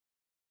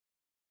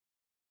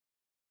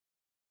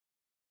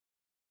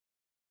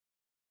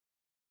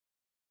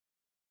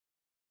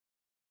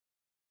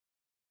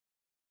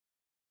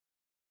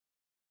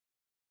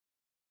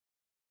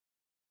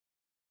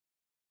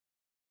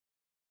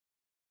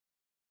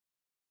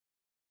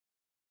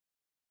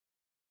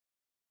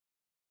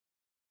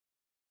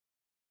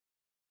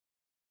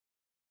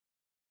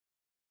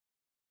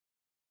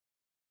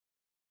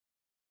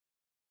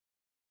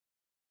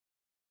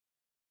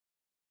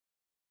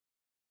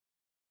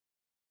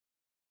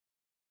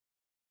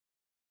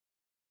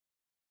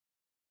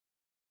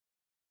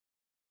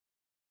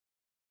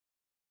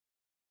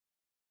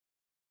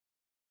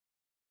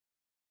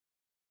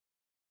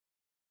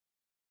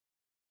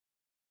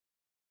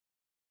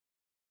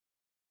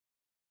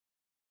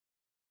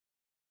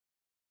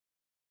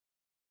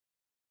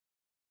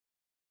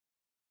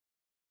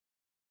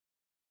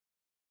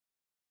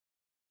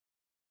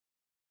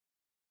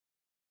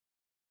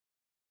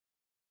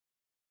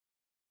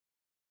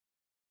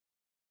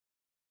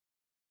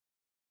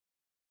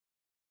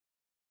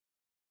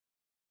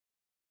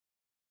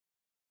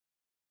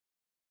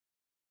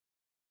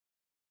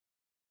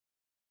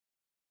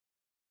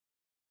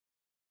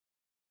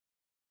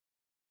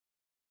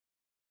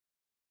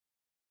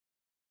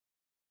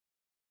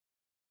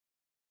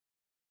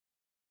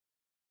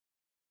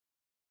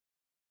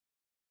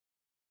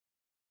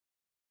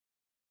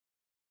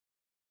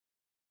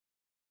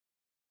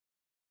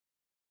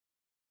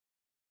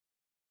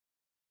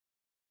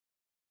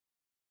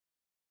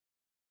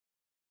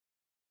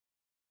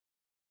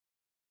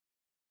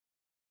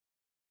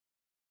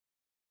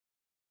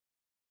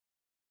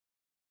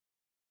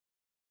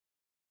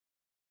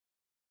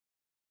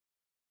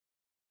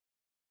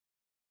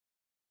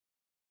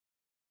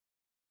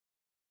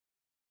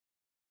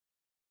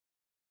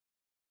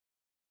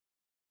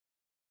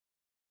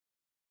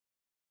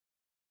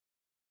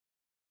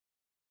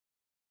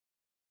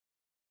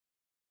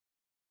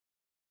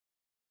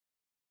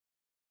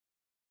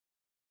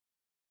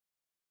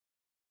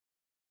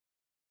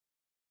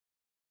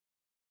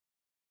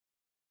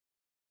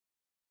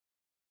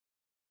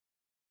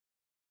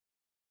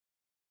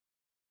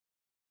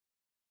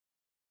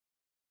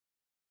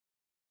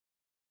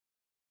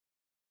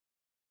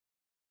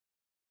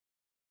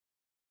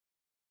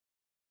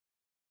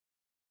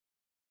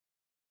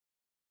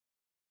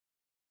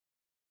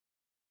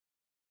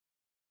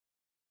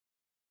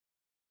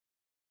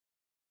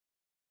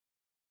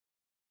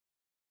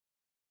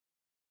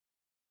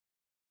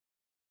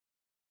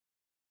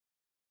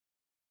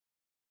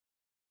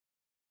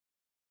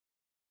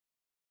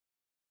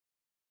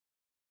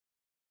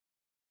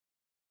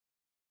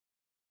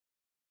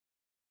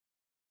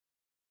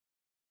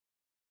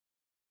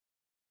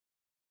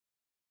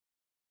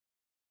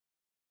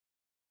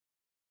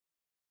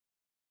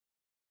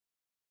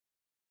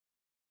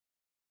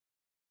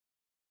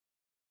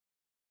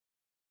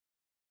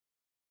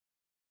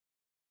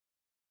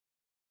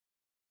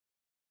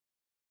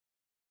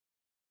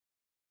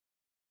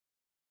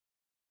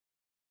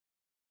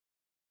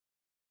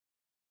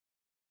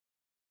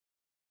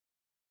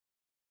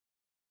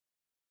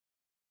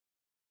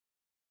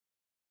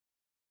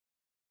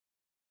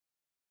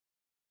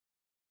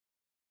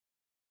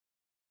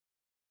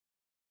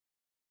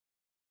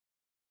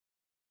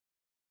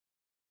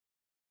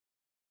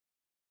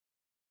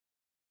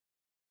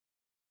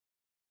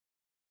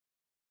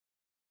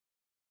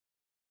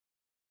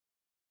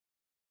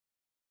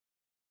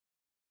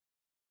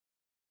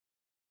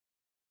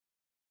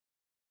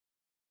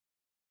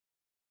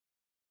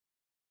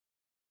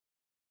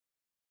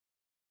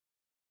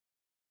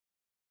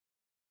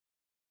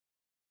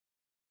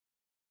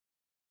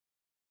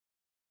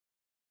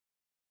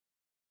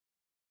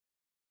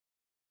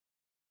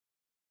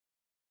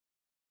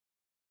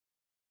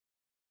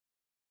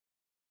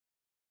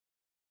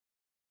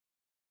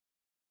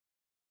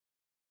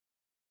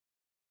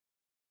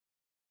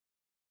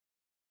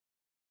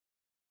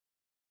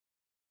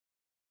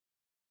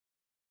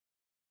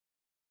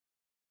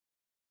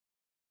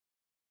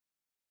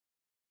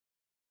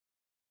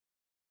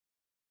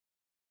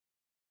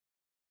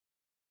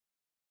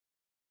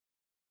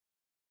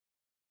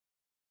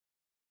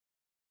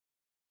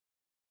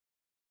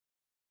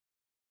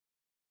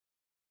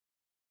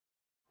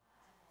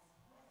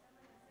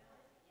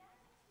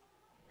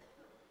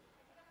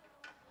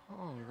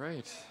All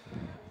right.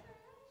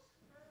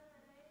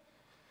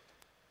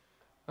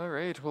 All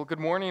right. Well, good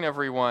morning,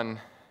 everyone,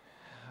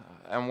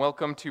 and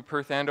welcome to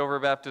Perth-Andover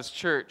Baptist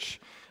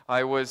Church.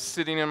 I was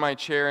sitting in my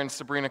chair, and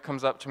Sabrina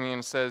comes up to me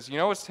and says, "You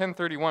know, it's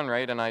 10:31,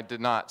 right?" And I did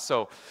not.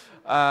 So,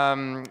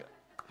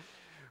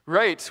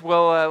 right.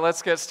 Well,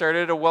 let's get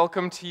started. A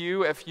welcome to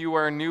you if you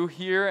are new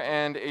here,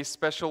 and a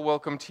special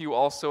welcome to you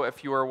also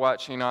if you are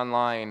watching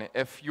online.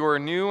 If you're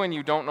new and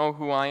you don't know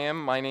who I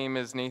am, my name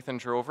is Nathan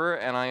Drover,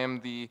 and I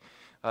am the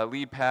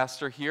lead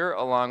pastor here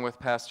along with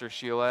Pastor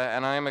Sheila,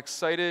 and I am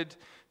excited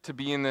to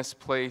be in this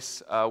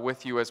place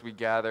with you as we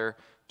gather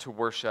to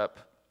worship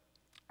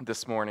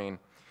this morning.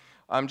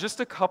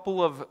 Just a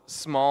couple of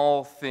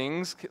small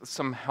things,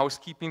 some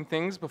housekeeping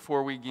things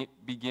before we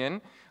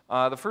begin.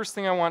 The first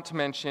thing I want to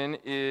mention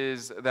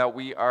is that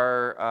we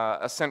are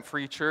a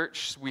scent-free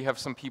church. We have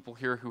some people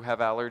here who have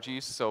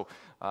allergies, so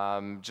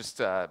just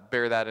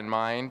bear that in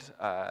mind.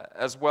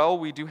 As well,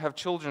 we do have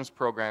children's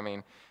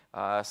programming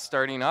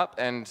starting up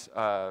and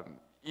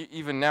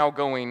even now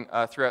going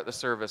throughout the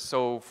service.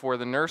 So for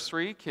the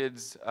nursery,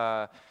 kids,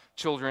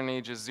 children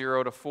ages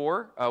 0 to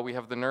 4, we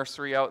have the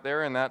nursery out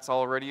there, and that's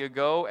already a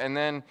go. And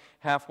then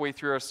halfway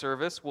through our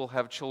service, we'll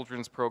have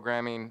children's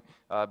programming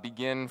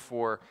begin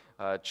for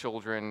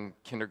children,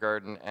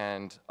 kindergarten,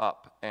 and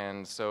up.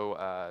 And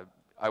so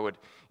I would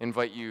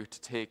invite you to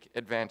take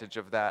advantage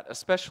of that,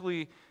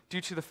 especially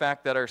due to the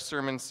fact that our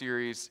sermon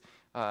series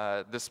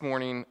this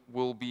morning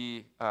will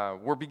be,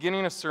 we're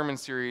beginning a sermon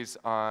series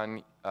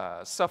on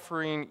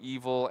suffering,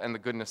 evil, and the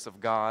goodness of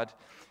God.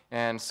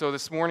 And so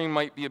this morning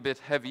might be a bit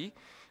heavy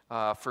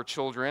for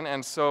children.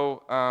 And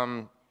so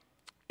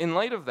in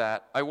light of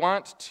that, I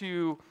want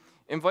to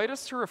invite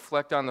us to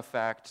reflect on the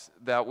fact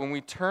that when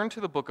we turn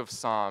to the book of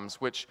Psalms,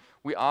 which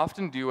we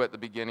often do at the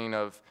beginning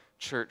of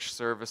church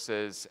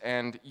services,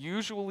 and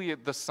usually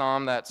the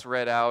psalm that's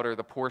read out, or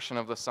the portion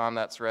of the psalm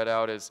that's read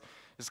out, is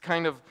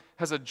kind of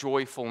has a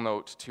joyful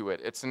note to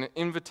it. It's an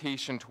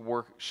invitation to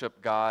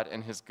worship God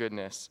and His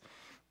goodness.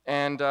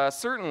 And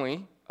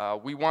certainly,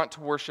 we want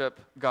to worship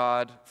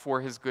God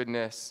for His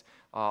goodness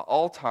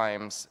all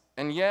times,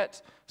 and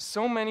yet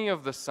so many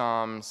of the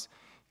Psalms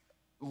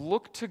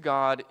look to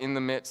God in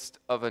the midst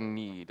of a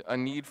need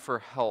for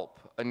help,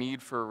 a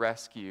need for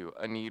rescue,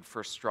 a need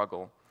for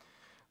struggle,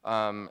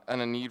 and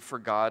a need for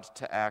God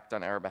to act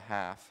on our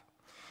behalf.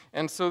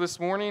 And so this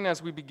morning,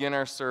 as we begin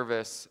our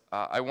service,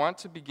 I want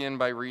to begin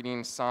by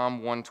reading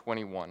Psalm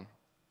 121.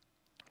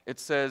 It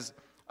says,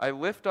 "I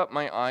lift up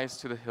my eyes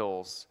to the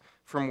hills.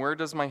 From where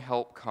does my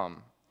help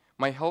come?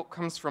 My help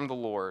comes from the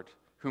Lord,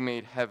 who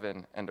made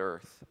heaven and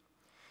earth.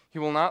 He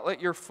will not let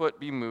your foot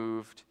be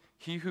moved.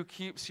 He who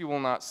keeps you will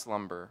not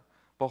slumber.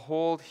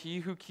 Behold,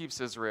 he who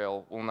keeps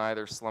Israel will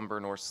neither slumber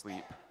nor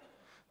sleep.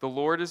 The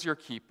Lord is your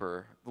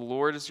keeper. The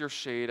Lord is your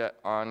shade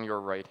on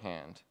your right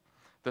hand.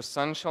 The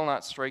sun shall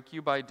not strike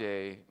you by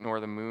day,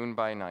 nor the moon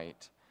by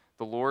night.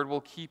 The Lord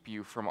will keep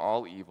you from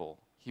all evil.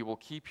 He will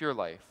keep your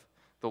life.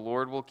 The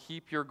Lord will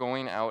keep your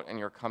going out and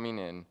your coming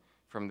in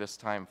from this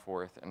time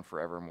forth and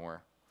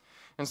forevermore."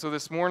 And so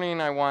this morning,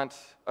 I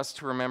want us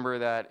to remember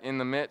that in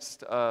the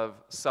midst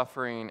of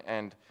suffering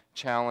and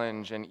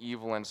challenge and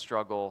evil and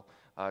struggle,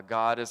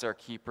 God is our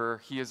keeper.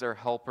 He is our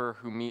helper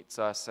who meets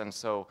us, and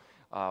so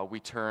we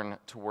turn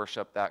to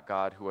worship that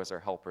God who is our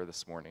helper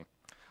this morning.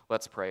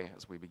 Let's pray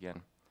as we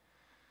begin.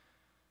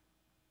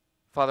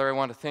 Father, I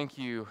want to thank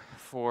you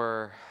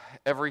for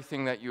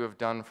everything that you have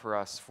done for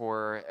us,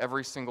 for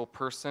every single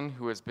person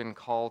who has been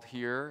called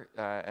here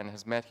and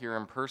has met here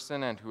in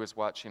person and who is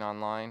watching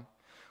online.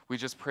 We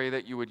just pray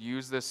that you would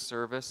use this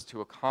service to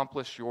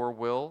accomplish your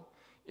will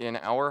in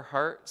our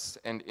hearts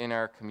and in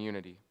our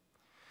community.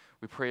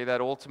 We pray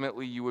that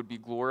ultimately you would be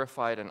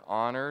glorified and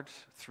honored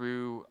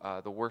through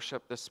the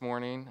worship this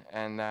morning,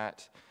 and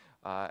that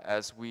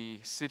as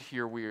we sit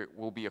here, we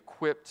will be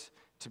equipped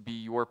to be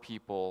your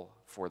people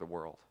for the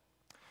world.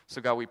 So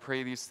God, we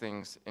pray these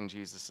things in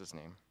Jesus'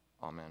 name.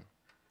 Amen.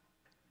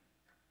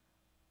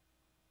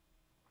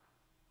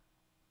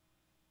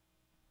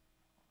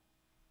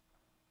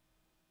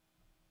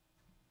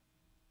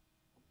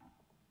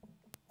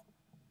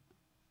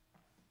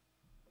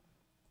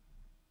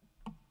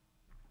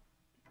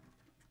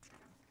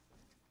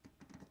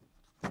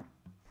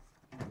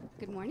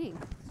 Good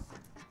morning.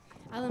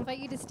 I'll invite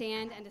you to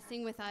stand and to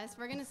sing with us.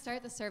 We're going to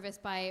start the service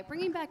by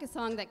bringing back a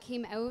song that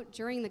came out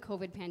during the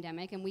COVID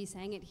pandemic, and we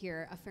sang it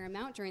here a fair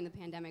amount during the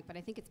pandemic, but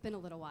I think it's been a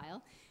little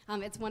while.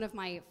 It's one of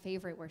my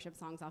favorite worship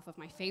songs off of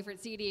my favorite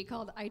CD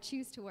called "I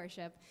Choose to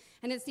Worship,"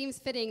 and it seems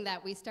fitting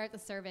that we start the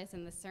service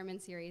in the sermon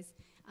series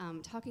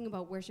talking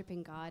about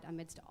worshiping God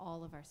amidst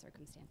all of our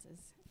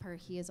circumstances, for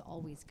He is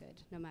always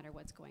good, no matter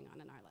what's going on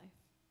in our life.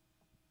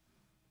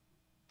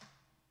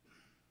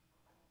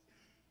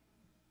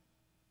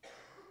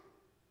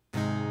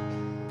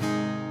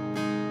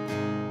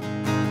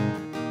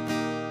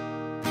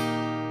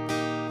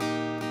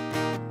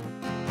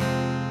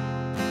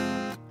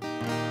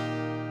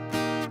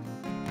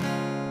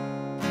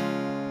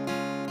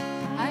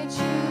 I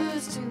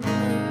choose to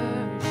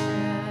worship,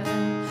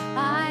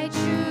 I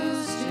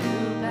choose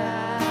to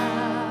bow.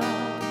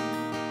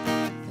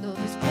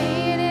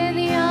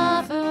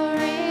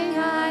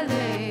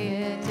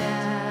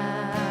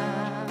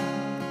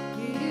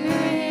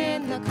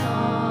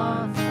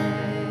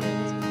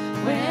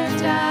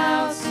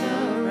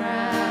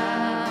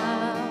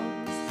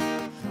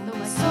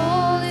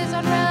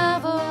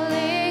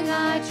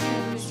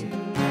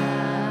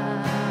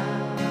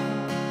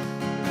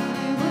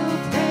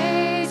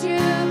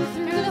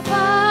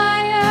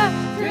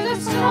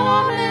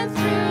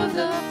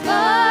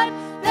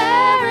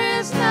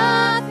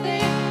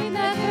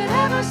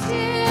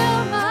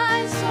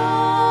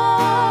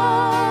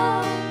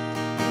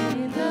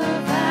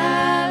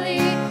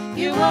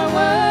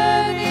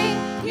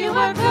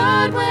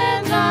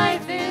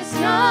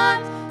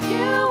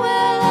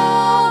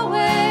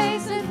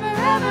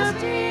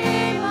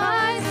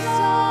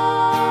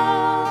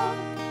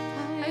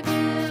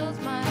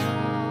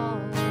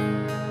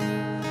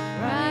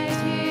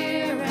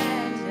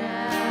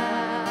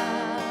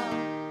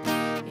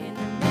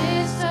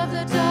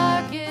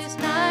 darkest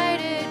night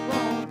it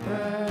won't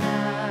burn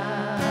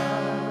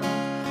out.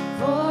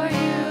 For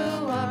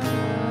you are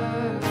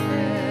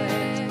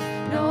perfect,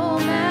 no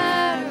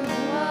matter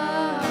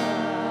what.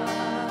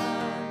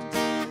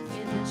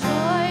 In the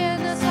joy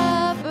and the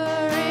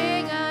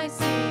suffering, I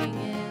sing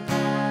it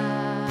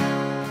loud.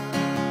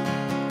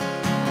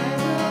 I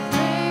will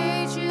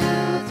praise you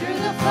through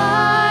the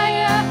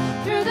fire,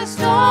 through the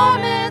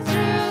storm, and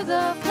through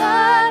the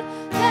flood.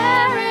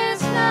 There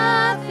is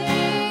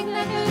nothing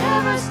that could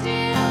ever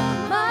steal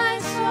my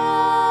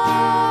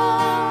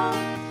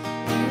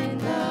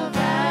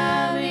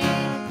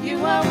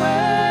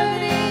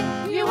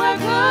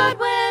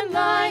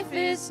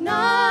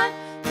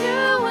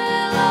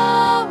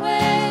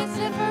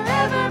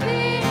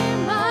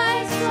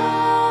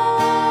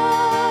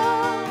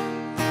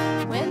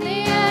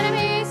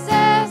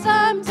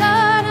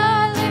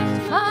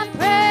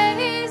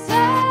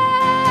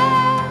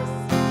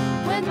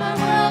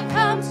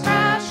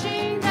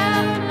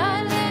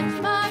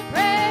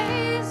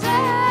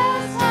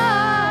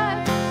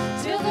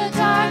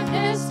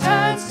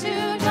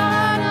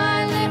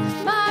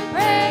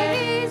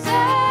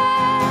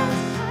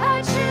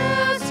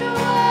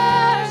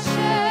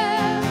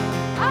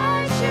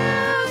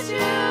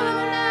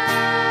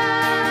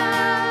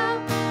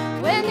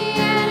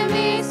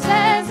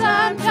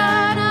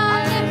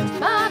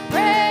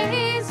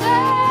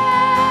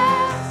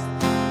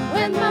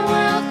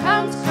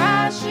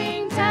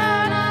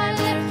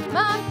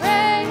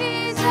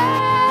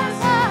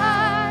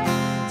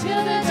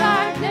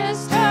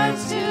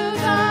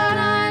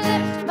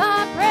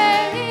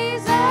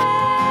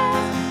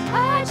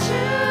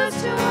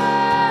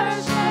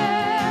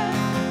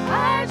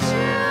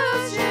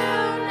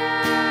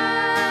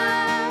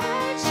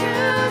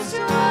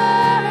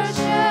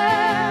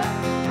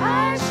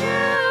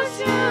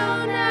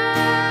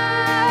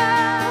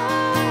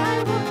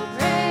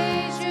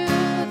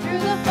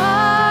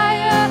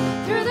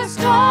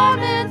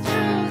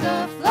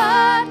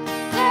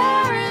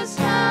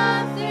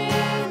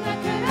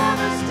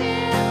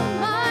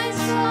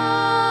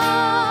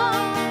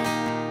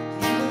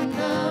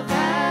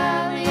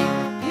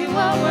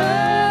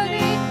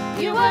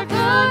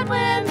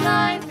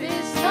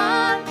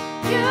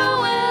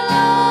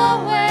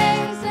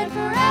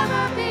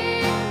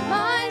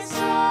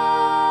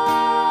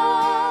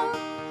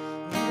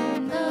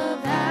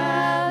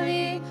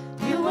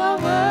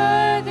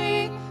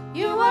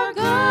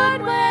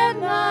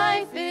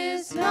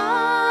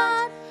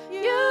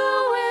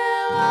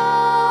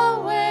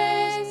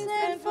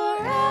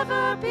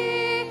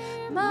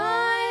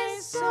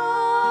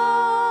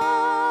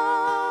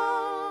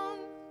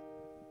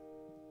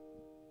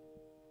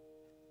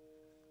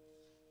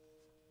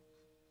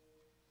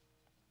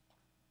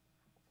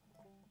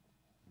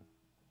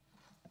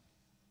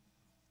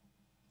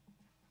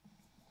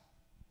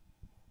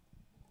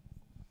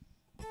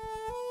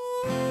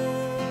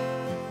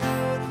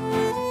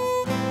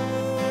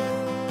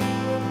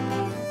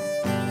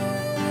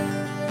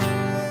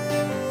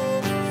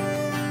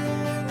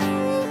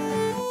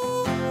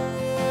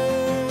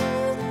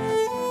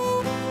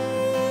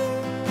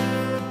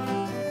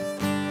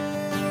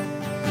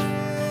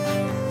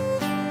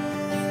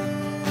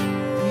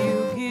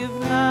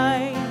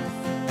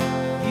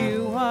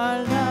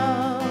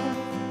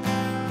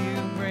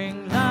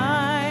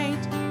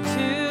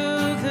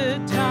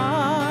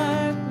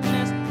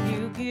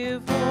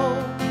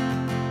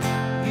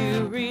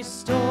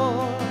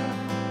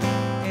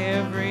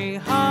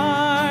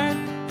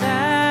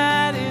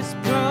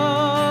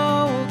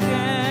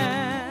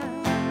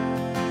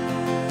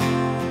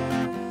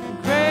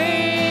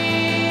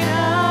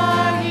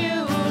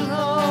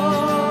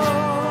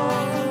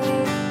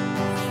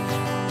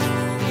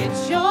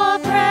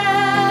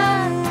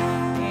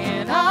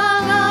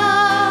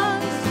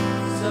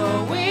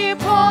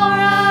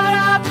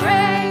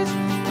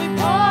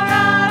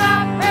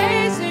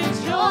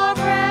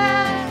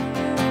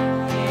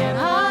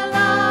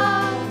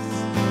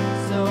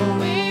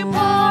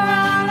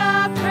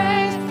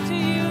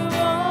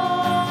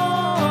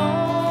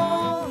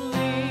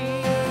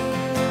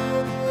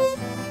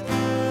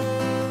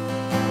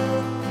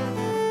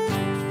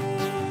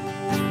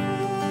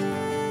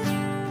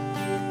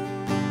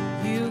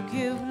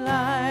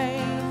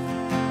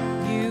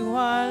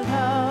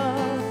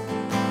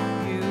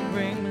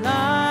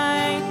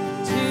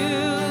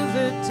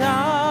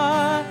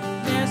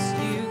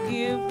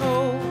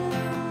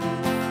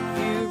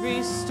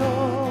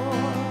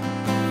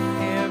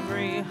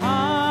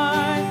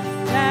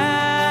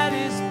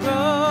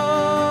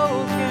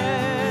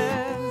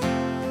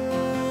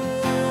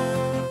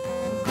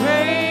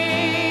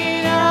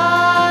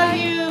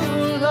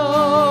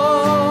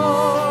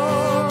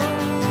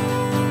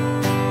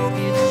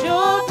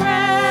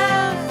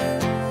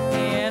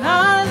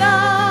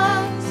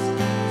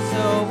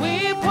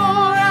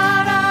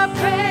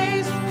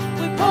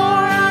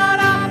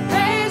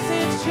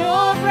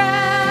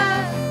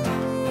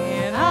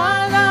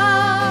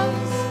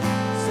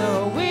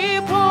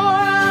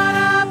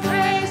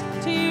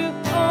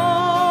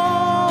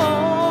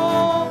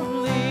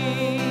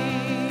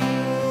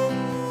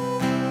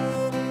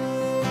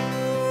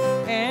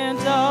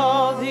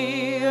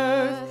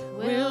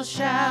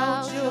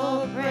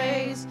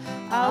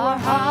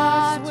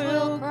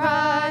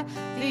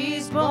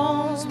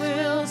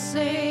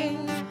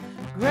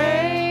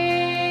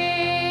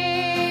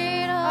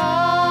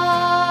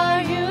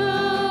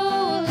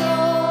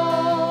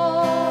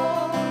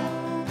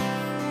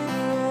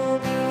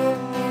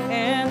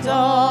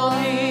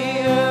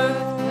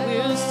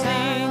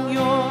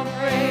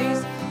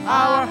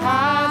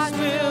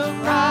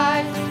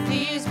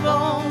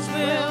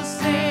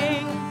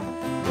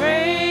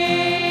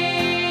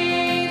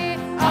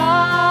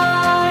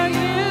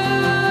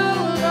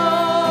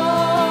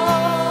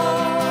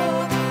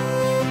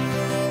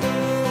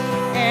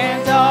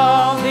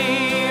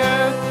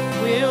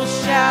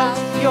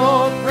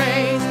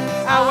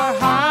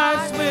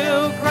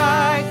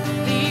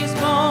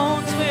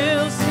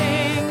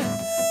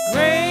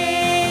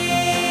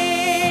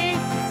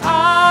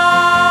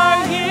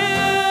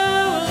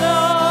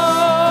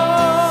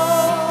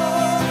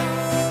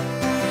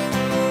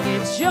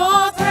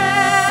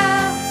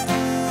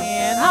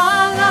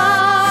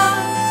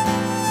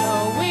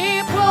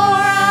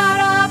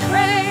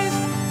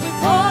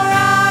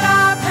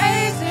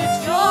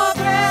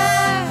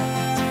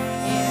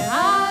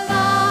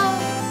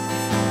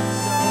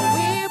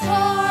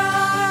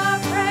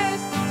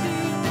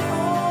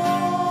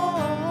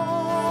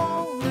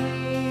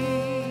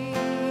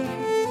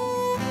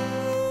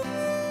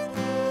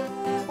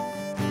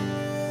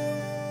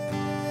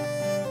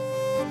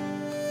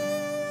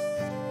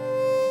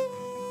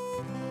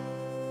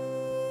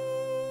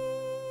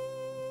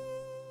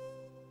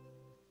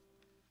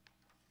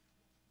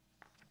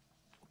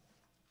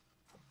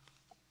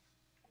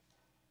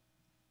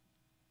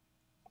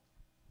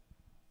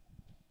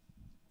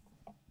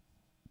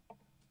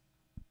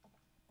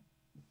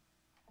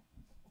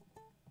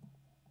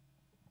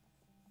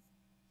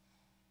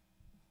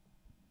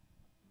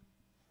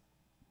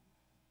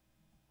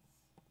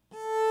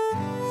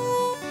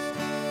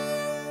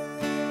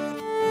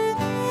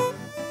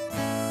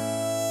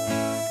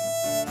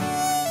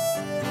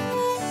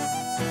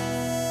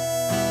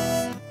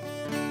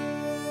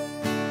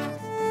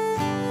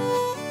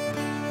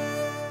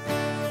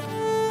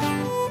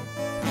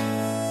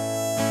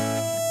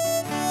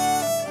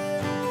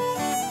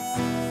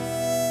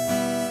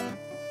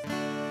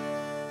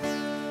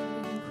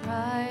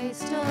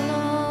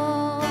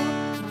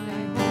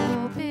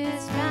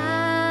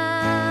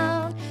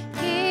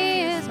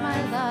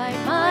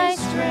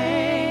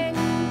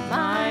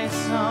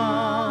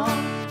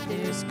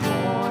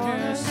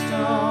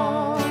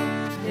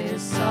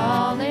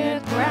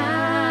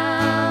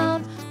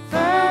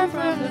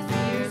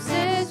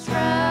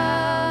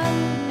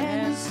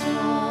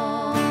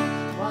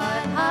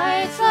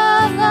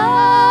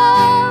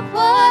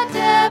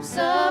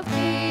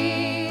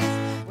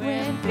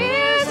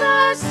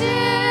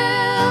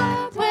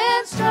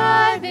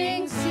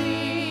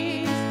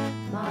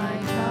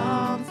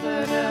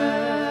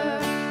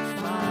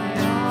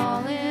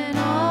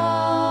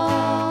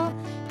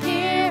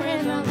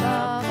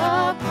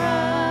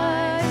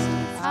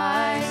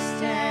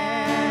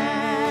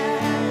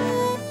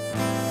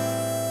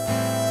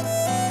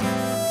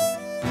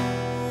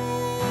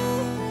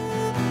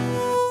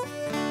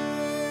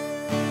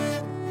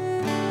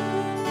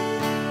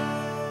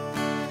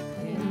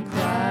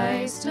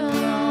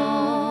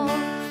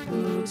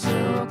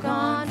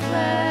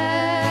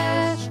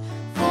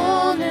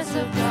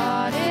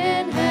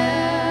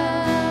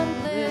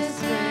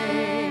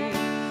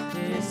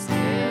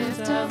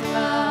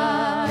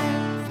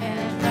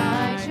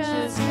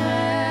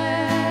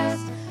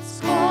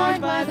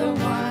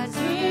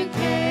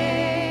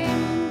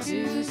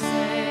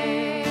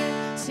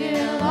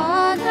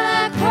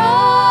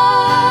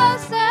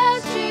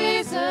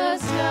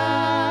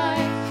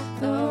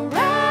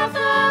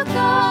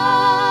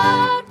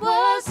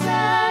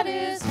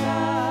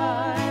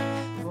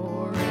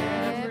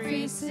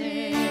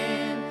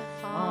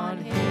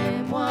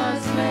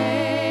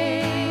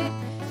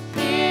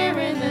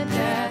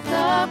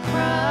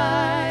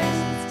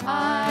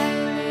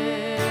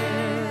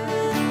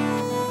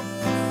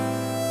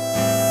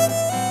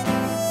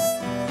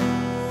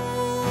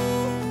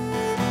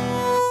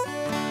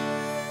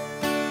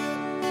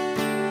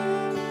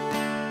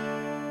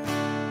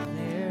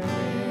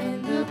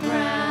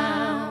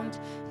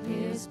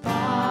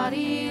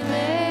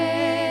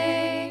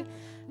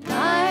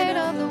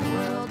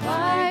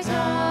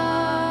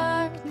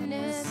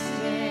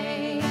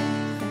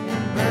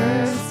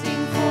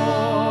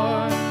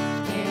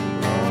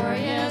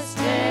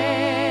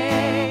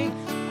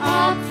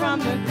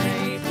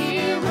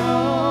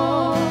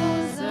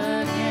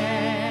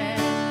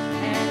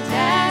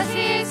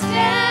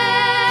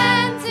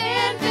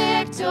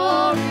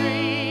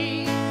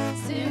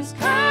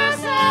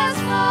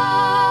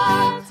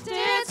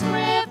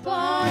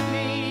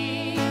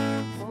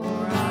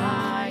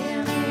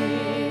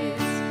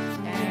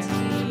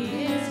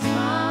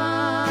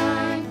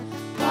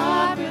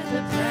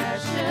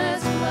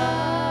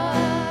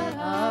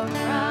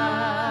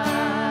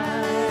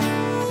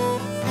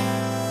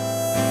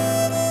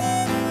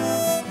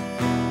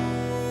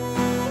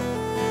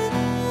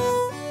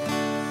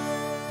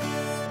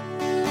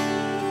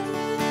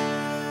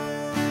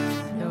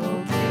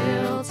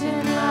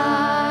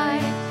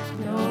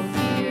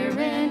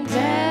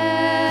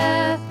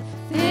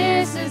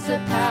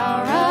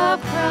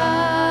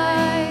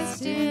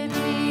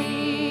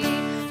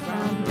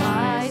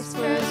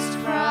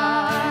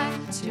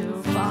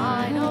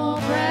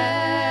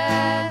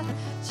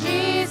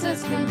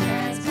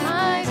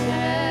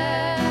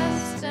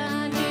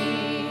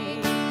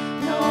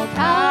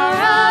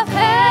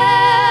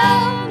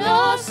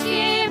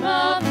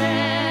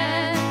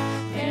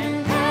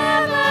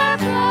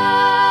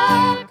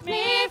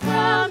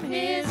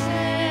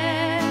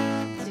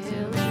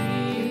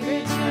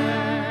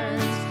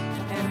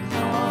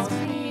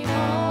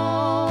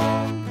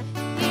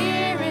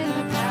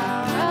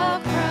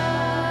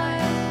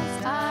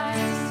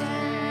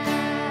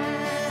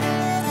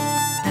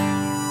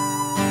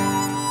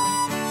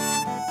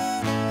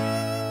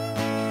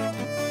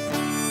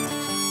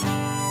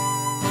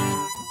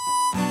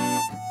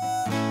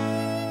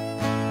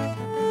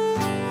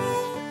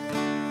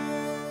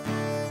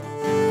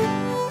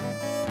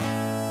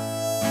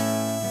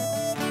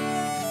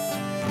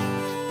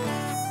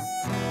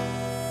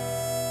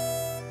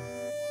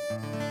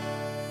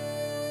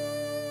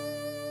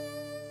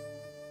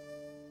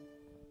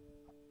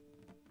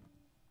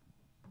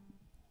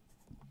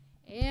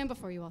And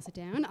before you all sit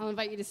down, I'll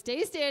invite you to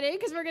stay standing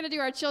because we're going to do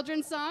our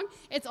children's song.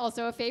 It's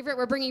also a favorite.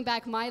 We're bringing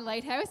back My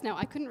Lighthouse. Now,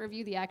 I couldn't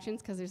review the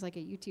actions because there's like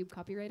a YouTube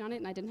copyright on it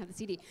and I didn't have the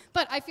CD.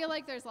 But I feel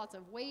like there's lots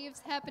of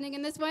waves happening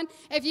in this one.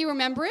 If you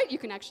remember it, you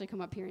can actually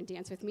come up here and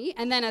dance with me.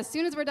 And then as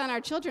soon as we're done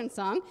our children's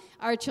song,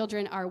 our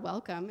children are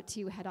welcome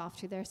to head off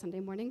to their Sunday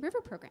morning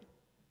river program.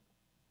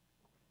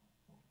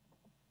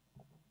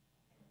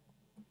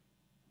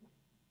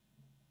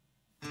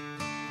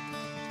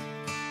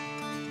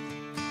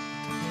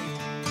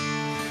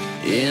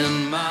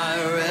 In my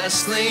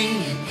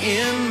wrestling,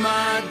 in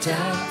my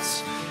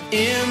doubts,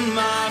 in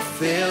my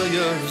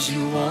failures,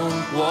 you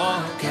won't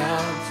walk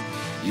out.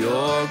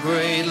 Your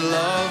great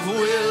love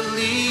will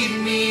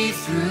lead me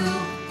through.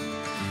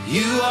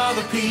 You are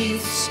the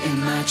peace in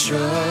my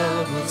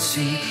troubled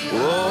sea.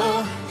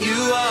 Oh,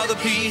 you are the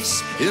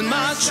peace in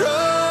my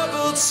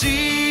troubled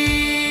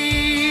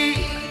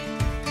sea.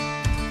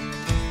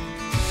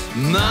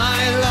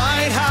 My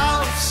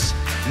lighthouse,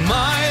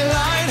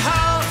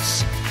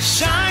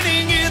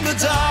 shining in the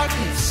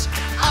darkness,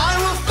 I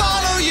will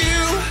follow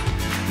you.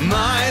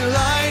 My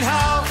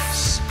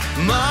lighthouse,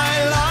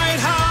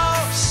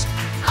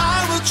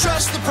 I will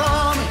trust the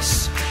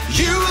promise.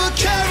 You will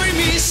carry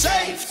me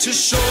safe to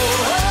shore,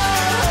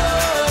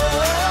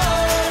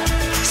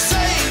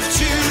 safe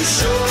to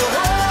shore,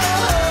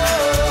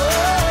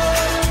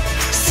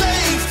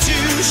 safe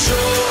to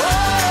shore,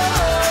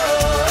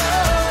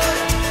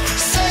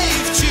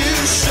 safe to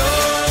shore.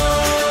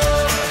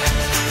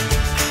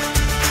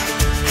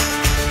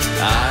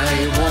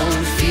 I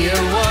won't fear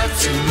what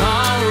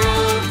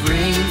tomorrow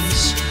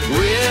brings.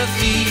 With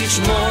each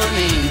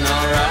morning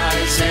I'll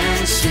rise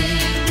and see.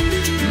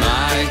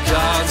 My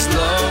God's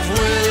love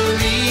will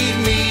lead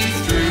me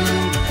through.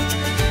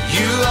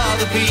 You are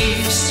the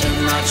peace in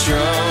my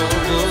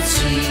troubled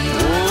sea.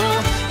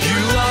 Oh, you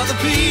are the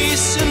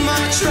peace in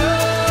my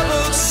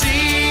troubled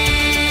sea.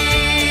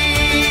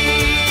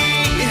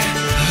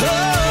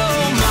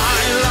 Oh,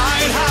 my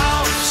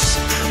lighthouse,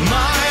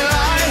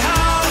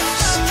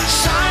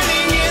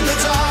 shining in the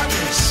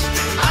darkness,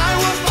 I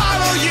will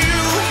follow you.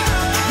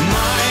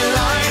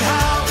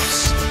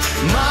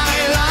 My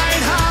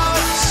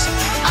lighthouse,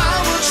 I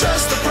will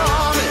trust the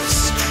promise.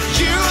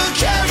 You will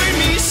carry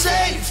me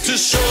safe to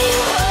shore,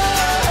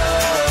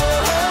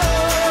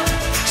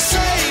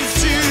 safe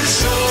to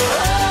shore,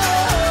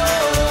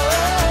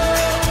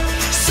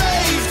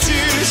 safe to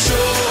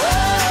shore,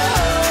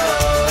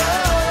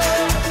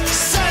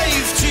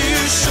 safe to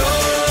shore.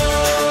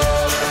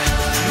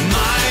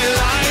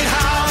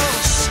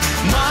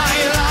 My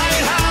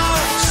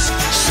lighthouse,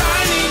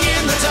 shining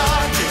in the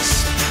darkness,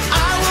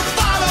 I will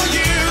follow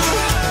you.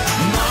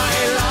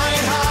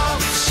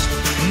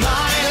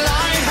 My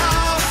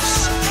lighthouse,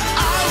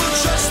 I will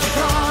trust the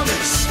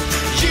promise.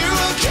 You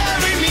will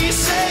carry me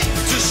safe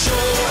to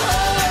shore,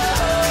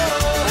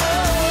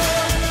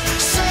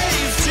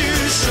 safe to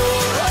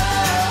shore,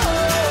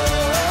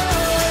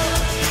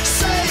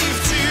 safe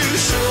to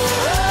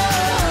shore,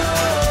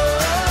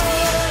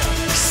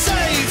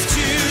 safe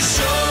to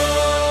shore.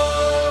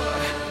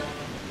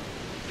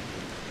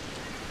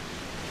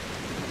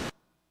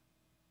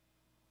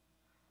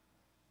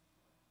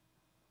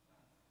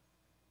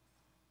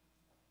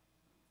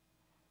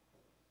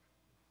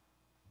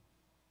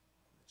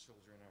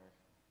 Children are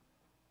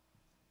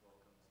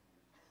welcome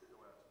to go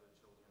out to the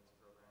children's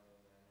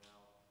programming there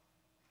now.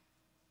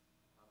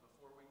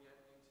 Before we get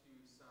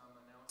into some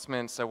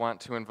announcements, I want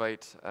to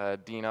invite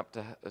Dean up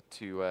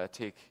to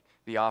take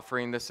the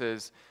offering. This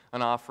is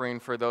an offering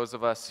for those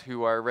of us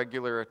who are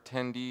regular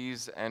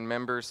attendees and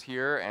members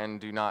here and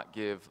do not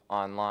give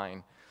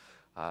online.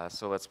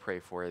 So let's pray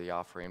for the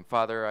offering.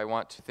 Father, I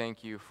want to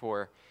thank you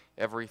for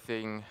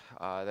everything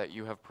that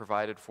you have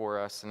provided for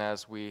us, and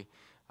as we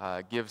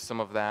give some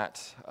of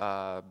that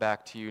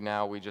back to you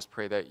now, we just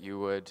pray that you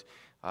would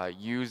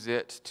use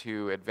it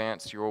to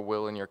advance your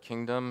will and your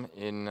kingdom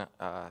in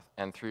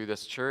and through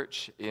this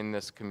church, in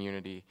this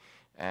community,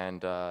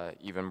 and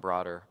even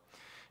broader.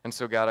 And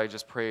so, God, I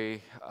just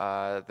pray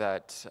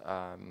that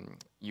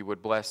you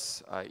would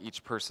bless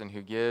each person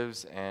who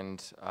gives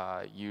and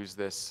use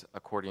this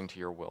according to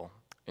your will.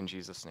 In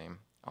Jesus' name,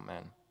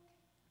 amen.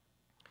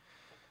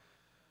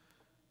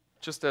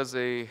 Just as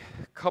a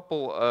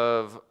couple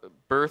of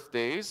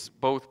birthdays,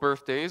 both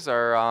birthdays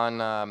are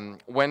on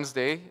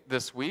Wednesday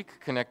this week,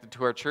 connected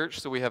to our church.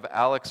 So we have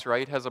Alex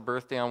Wright has a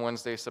birthday on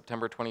Wednesday,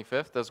 September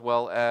 25th, as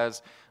well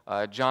as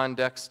John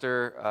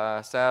Dexter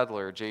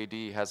Sadler,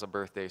 JD, has a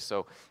birthday.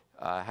 So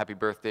happy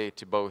birthday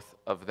to both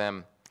of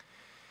them.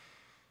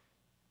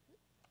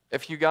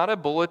 If you got a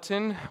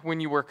bulletin when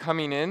you were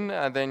coming in,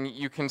 then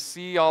you can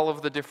see all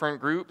of the different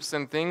groups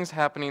and things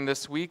happening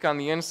this week. On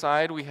the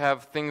inside, we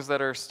have things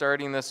that are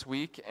starting this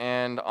week,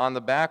 and on the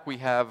back, we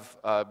have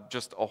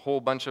just a whole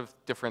bunch of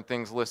different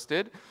things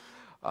listed.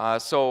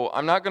 So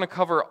I'm not going to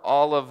cover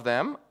all of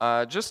them.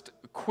 Just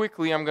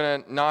quickly, I'm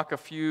going to knock a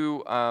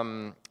few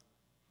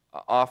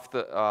off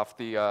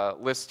the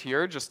list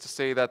here, just to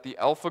say that the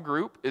Alpha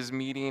group is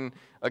meeting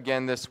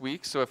again this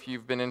week. So if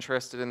you've been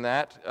interested in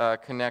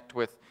that, connect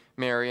with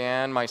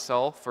Marianne,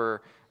 myself,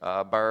 or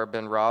Barb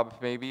and Rob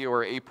maybe,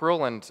 or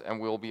April, and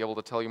we'll be able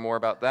to tell you more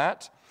about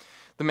that.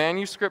 The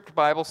manuscript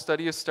Bible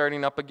study is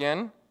starting up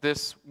again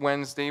this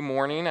Wednesday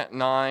morning at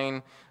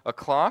 9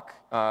 o'clock.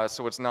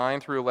 So it's 9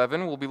 through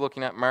 11. We'll be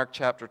looking at Mark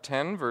chapter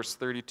 10, verse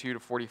 32 to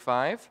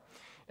 45.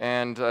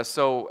 And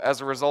so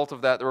as a result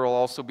of that, there will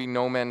also be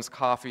no men's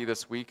coffee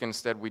this week.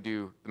 Instead, we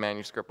do the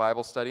manuscript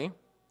Bible study.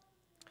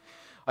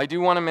 I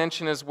do want to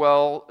mention as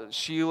well,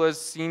 Sheila's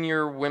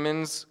senior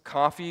women's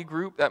coffee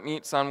group that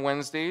meets on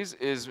Wednesdays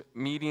is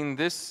meeting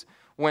this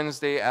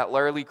Wednesday at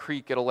Larley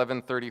Creek at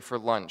 11:30 for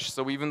lunch.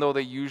 So even though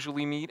they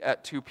usually meet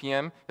at 2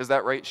 p.m., is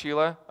that right,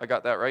 Sheila? I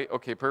got that right?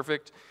 Okay,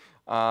 perfect.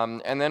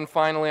 And then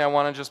finally, I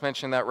want to just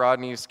mention that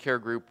Rodney's care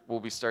group will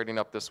be starting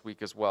up this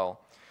week as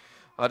well.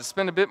 To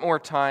spend a bit more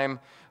time,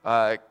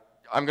 I'm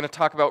going to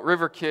talk about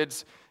River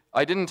Kids.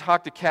 I didn't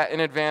talk to Kat in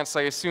advance.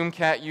 I assume,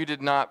 Kat, you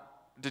did not.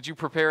 Did you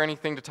prepare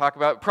anything to talk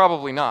about?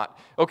 Probably not.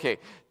 Okay.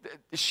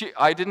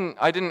 I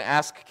didn't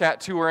ask Kat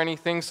to or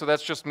anything, so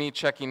that's just me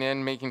checking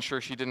in, making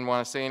sure she didn't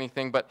want to say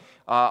anything. But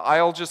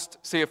I'll just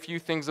say a few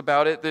things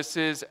about it. This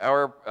is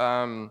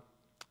our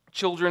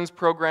children's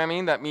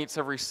programming that meets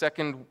every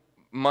second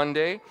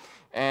Monday,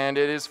 and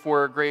it is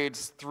for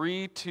grades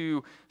 3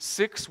 to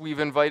 6. We've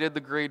invited the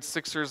grade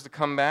 6ers to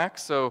come back,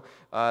 so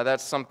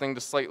that's something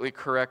to slightly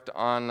correct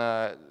on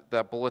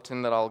that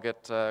bulletin that I'll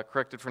get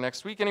corrected for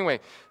next week. Anyway,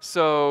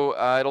 so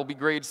it'll be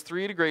grades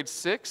 3 to grade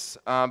 6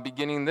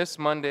 beginning this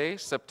Monday,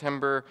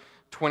 September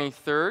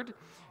 23rd.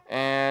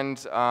 And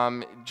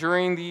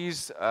during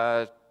these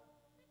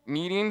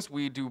meetings,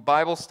 we do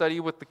Bible study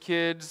with the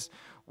kids.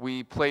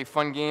 We play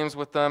fun games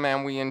with them,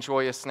 and we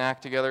enjoy a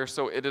snack together.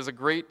 So it is a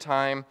great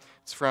time.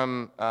 It's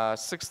from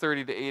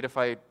 6:30 to 8, if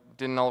I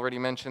didn't already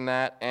mention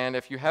that. And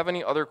if you have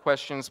any other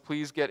questions,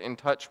 please get in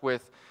touch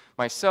with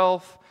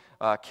myself,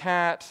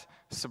 Kat,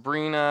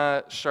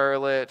 Sabrina,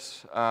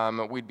 Charlotte.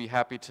 We'd be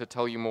happy to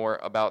tell you more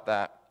about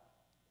that.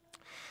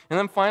 And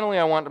then finally,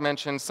 I want to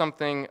mention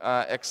something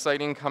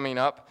exciting coming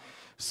up.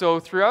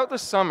 So throughout the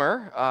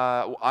summer,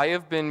 I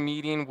have been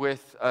meeting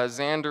with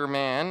Xander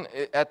Mann.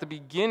 At the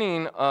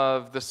beginning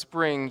of the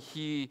spring,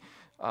 he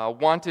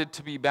wanted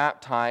to be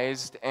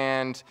baptized,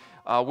 and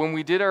when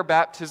we did our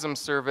baptism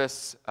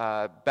service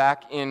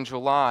back in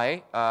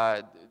July,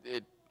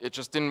 it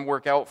just didn't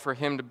work out for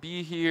him to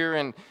be here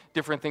and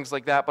different things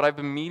like that. But I've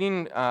been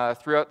meeting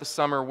throughout the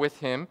summer with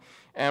him,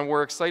 and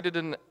we're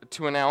excited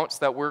to announce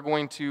that we're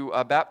going to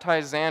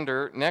baptize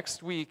Xander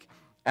next week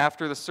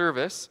after the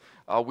service.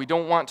 We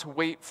don't want to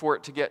wait for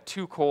it to get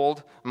too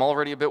cold. I'm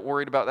already a bit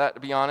worried about that,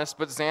 to be honest.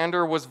 But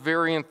Xander was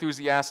very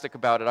enthusiastic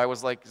about it. I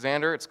was like,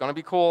 Xander, it's going to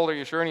be cold. Are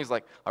you sure? And he's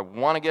like, I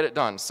want to get it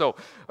done. So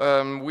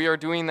we are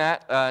doing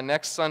that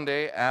next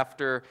Sunday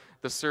after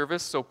the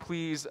service. So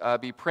please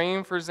be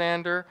praying for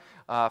Xander.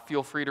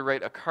 Feel free to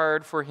write a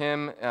card for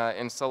him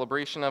in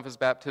celebration of his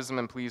baptism.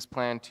 And please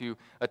plan to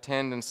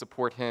attend and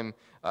support him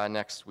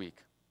next week.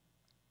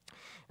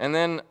 And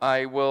then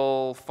I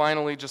will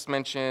finally just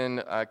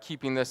mention,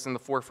 keeping this in the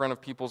forefront of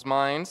people's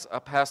minds,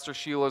 Pastor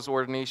Sheila's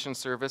ordination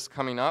service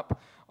coming up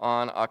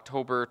on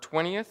October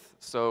 20th.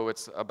 So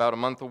it's about a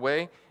month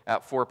away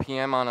at 4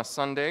 p.m. on a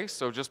Sunday.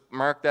 So just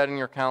mark that in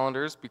your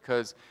calendars,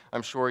 because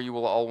I'm sure you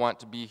will all want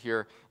to be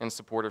here in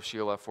support of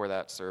Sheila for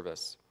that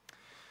service.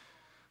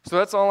 So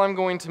that's all I'm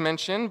going to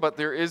mention, but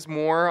there is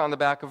more on the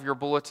back of your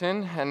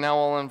bulletin. And now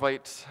I'll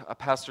invite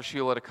Pastor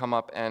Sheila to come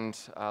up and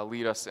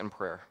lead us in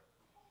prayer.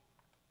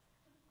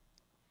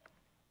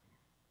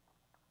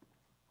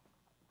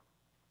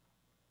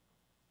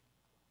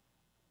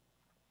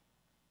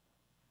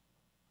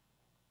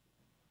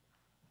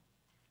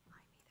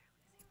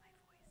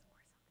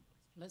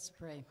 Let's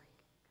pray.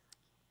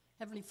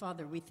 Heavenly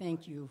Father, we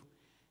thank you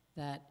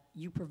that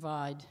you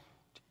provide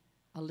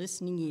a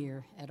listening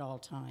ear at all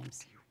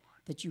times,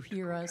 that you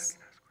hear us,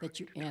 that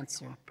you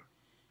answer.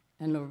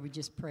 And Lord, we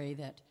just pray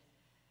that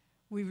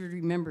we would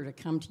remember to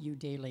come to you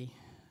daily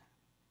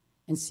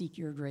and seek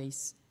your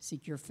grace,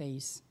 seek your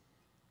face,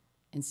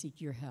 and seek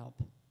your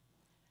help.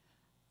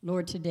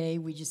 Lord, today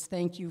we just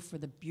thank you for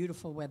the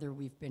beautiful weather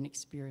we've been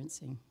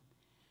experiencing,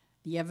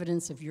 the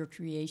evidence of your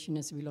creation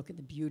as we look at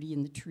the beauty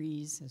in the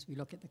trees, as we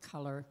look at the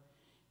color.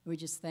 We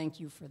just thank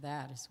you for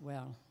that as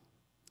well.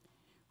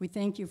 We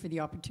thank you for the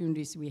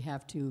opportunities we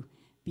have to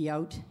be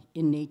out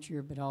in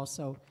nature, but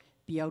also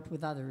be out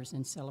with others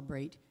and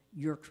celebrate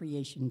your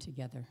creation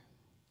together.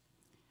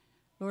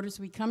 Lord, as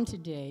we come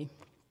today,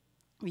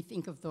 we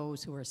think of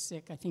those who are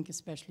sick. I think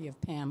especially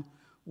of Pam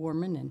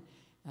Warman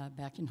and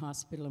back in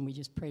hospital, and we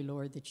just pray,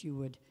 Lord, that you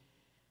would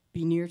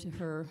be near to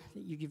her,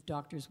 that you give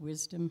doctors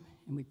wisdom,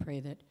 and we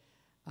pray that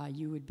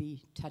you would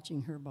be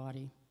touching her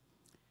body.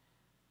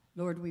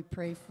 Lord, we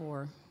pray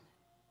for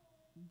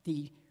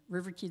the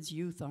River Kids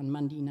youth on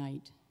Monday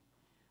night.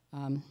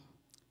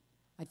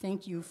 I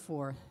thank you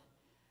for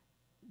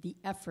the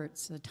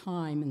efforts, the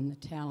time, and the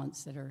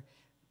talents that are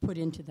put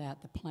into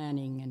that, the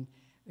planning, and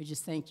we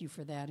just thank you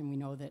for that. And we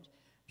know that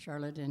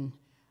Charlotte and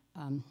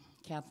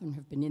Catherine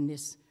have been in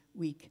this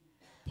week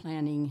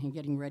planning and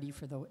getting ready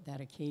for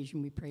that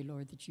occasion. We pray,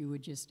 Lord, that you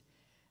would just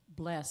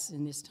bless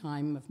in this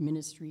time of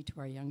ministry to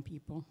our young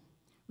people.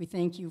 We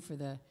thank you for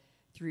the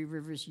Three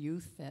Rivers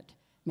youth that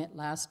met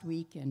last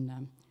week,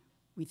 and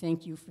we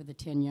thank you for the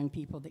 10 young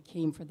people that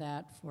came for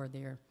that,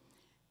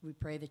 we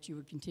pray that you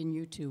would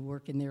continue to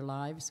work in their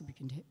lives. We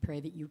can pray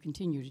that you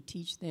continue to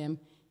teach them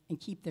and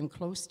keep them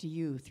close to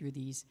you through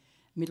these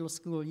middle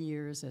school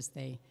years as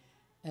they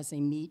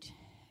meet,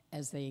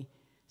 as they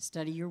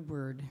study your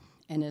word,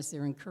 and as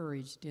they're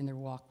encouraged in their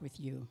walk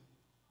with you.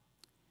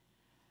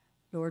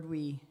 Lord,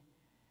 we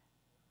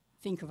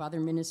think of other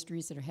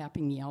ministries that are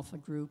happening in the Alpha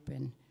Group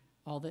and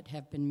all that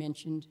have been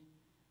mentioned.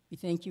 We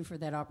thank you for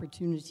that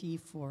opportunity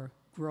for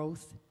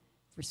growth,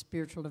 for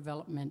spiritual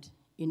development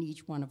in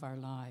each one of our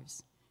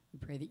lives. We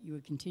pray that you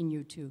would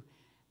continue to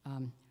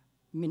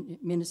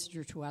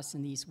minister to us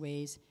in these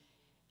ways.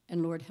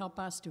 And Lord, help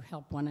us to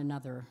help one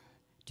another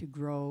to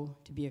grow,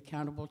 to be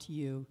accountable to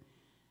you,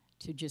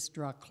 to just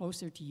draw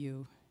closer to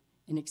you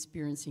in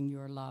experiencing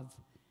your love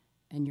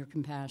and your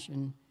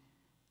compassion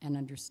and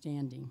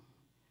understanding.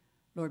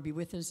 Lord, be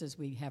with us as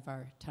we have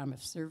our time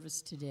of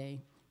service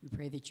today. We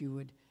pray that you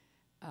would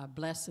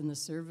bless in the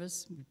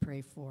service. We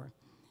pray for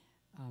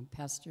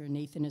Pastor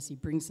Nathan as he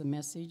brings the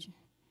message.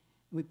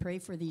 We pray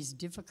for these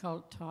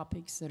difficult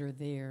topics that are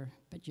there,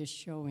 but just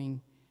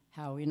showing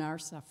how in our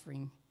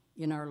suffering,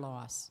 in our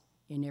loss,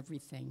 in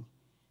everything,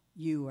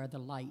 you are the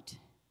light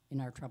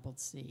in our troubled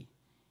sea.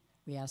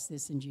 We ask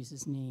this in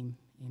Jesus' name.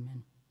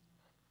 Amen.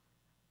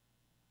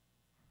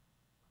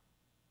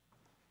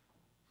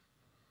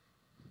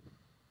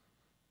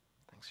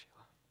 Thanks,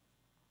 Sheila.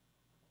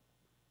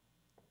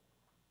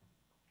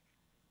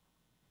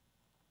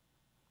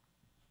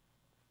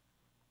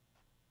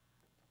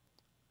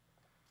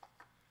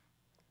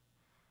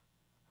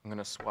 I'm going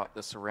to swap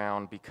this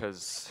around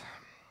because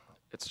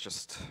it's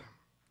just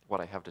what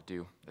I have to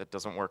do. It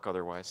doesn't work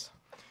otherwise.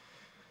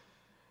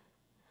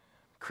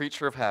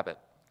 Creature of habit.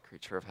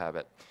 Creature of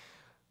habit.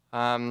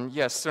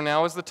 Yes, so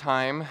now is the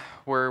time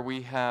where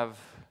we have...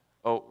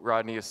 Oh,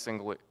 Rodney is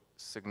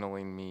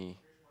signaling me.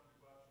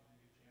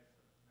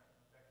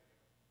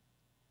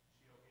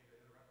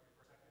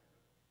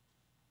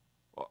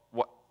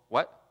 What?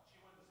 What? She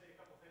wanted to say a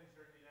couple things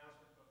during the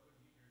announcement, but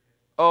couldn't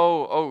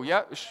get your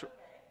attention.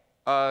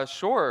 Yeah,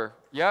 sure.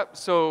 Yep.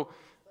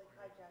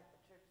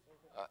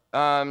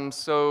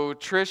 So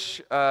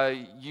Trish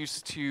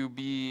used to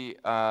be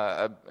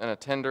an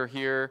attender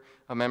here,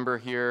 a member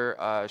here.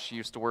 She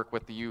used to work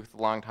with the youth a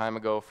long time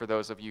ago. For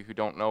those of you who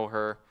don't know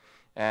her,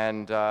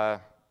 and yeah,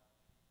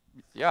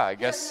 I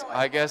guess.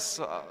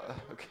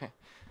 Okay.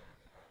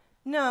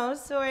 No,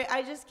 sorry,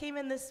 I just came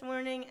in this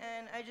morning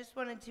and I just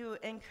wanted to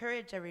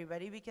encourage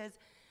everybody because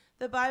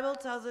the Bible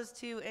tells us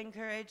to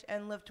encourage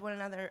and lift one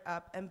another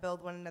up and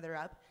build one another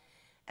up.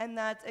 And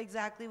that's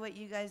exactly what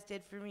you guys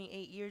did for me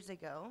 8 years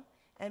ago.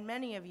 And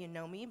many of you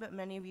know me, but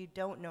many of you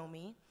don't know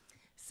me.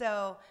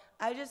 So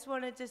I just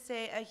wanted to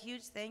say a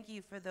huge thank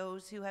you for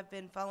those who have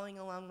been following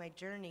along my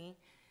journey.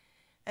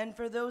 And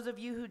for those of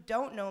you who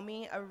don't know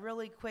me, a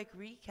really quick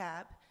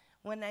recap.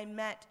 When I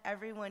met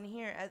everyone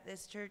here at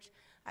this church,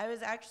 I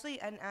was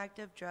actually an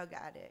active drug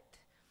addict.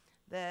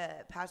 The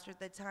pastor at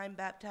the time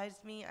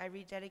baptized me. I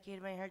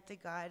rededicated my heart to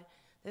God.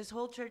 This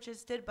whole church has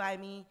stood by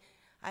me.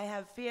 I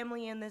have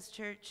family in this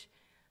church.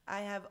 I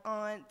have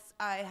aunts.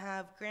 I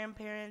have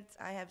grandparents.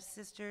 I have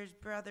sisters,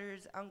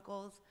 brothers,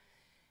 uncles.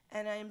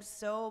 And I am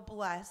so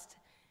blessed.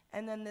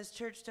 And then this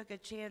church took a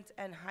chance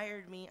and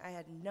hired me. I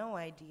had no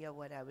idea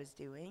what I was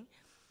doing.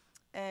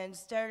 And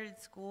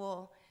started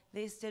school.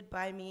 They stood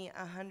by me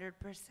 100%.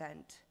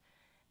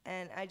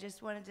 And I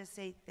just wanted to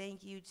say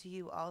thank you to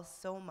you all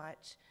so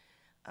much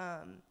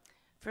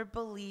for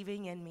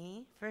believing in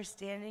me, for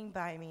standing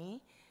by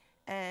me.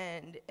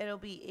 And it'll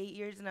be 8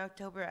 years in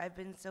October. I've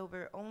been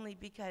sober only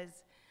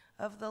because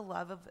of the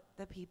love of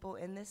the people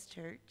in this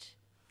church.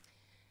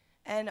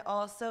 And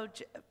also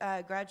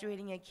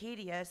graduating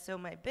Acadia. So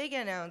my big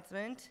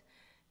announcement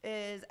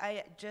is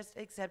I just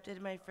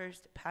accepted my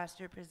first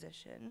pastor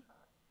position.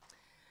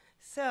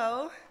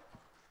 So...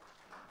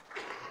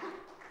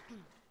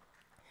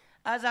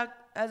 As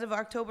of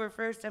October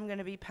 1st, I'm going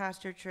to be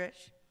Pastor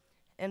Trish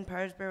in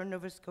Perth-Andover,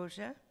 Nova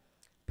Scotia.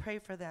 Pray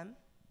for them.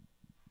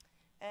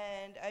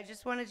 And I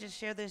just wanted to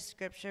share this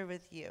scripture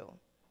with you.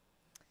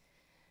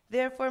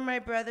 Therefore, my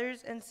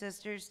brothers and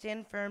sisters,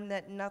 stand firm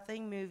that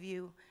nothing move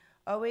you.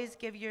 Always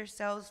give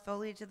yourselves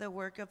fully to the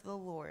work of the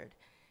Lord,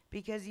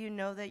 because you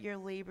know that your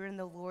labor in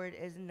the Lord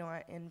is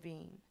not in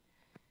vain.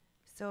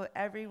 So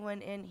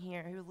everyone in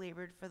here who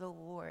labored for the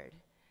Lord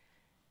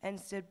and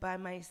stood by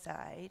my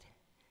side,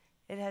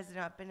 it has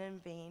not been in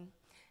vain,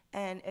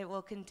 and it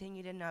will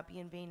continue to not be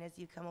in vain as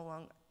you come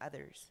along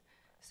others.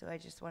 So I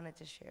just wanted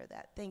to share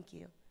that. Thank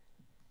you.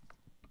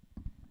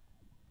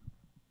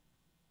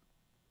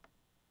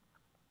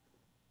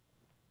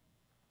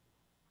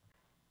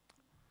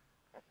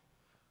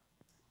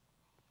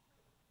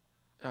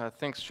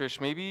 Thanks, Trish.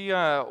 Maybe,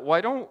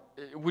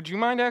 would you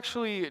mind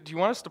actually, do you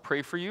want us to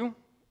pray for you?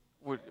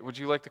 Would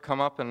you like to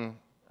come up and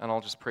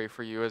I'll just pray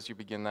for you as you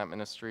begin that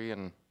ministry?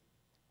 And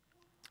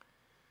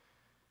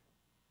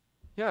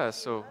yeah,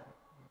 so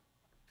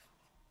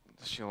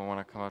Does Sheila want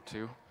to come up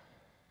too?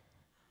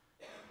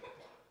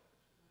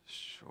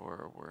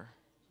 Sure, we're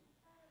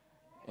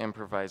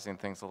improvising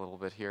things a little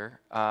bit here.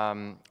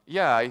 I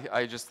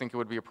just think it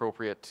would be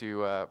appropriate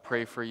to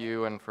pray for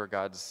you and for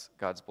God's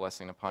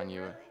blessing upon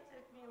you. It really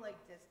took me like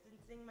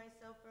distancing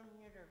myself from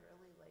here to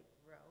really like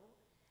grow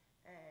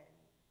and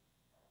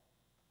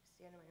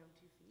stand on my own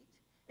 2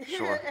 feet.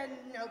 Sure. And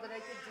know that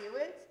I could do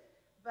it.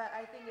 But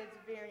I think it's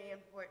very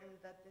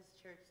important that this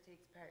church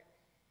takes part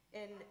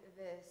in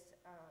this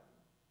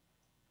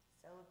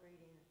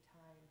celebrating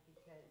time,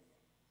 because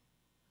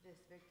this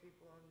victory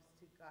belongs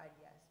to God,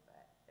 yes,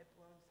 but it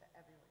belongs to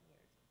everyone here.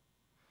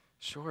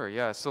 Sure,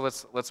 yeah. So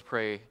let's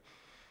pray.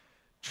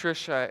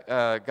 Trish,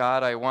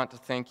 God, I want to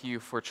thank you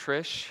for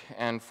Trish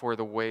and for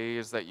the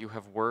ways that you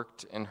have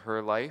worked in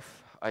her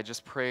life. I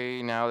just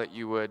pray now that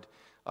you would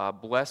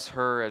bless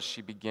her as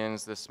she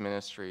begins this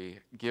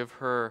ministry. Give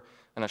her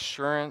an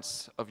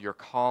assurance of your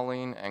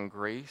calling and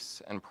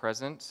grace and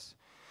presence.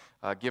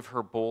 Give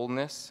her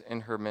boldness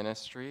in her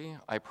ministry.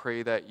 I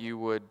pray that you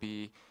would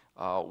be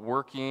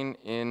working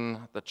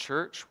in the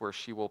church where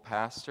she will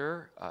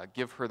pastor.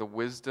 Give her the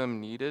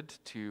wisdom needed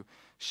to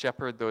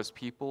shepherd those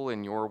people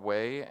in your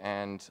way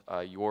and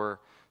your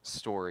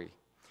story.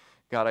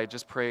 God, I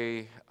just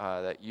pray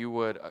that you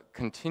would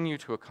continue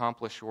to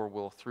accomplish your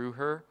will through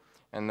her,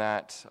 and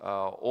that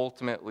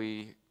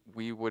ultimately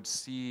we would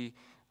see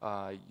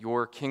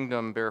your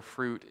kingdom bear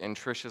fruit in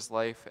Trish's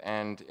life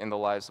and in the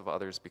lives of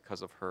others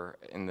because of her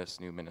in this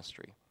new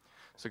ministry.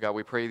 So God,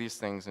 we pray these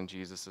things in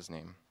Jesus'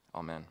 name.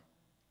 Amen.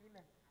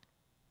 Amen.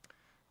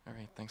 All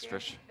right, thanks, There,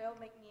 Trish. Phil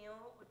McNeil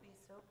would be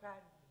so proud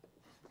of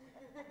me.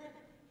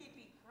 He'd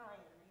be crying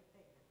right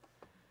there.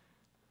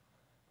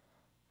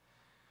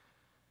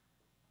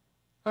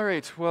 All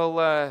right,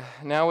 well,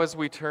 now as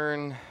we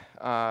turn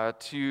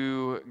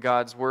to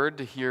God's Word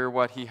to hear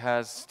what He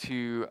has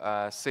to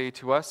say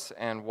to us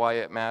and why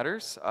it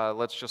matters,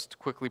 let's just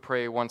quickly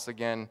pray once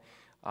again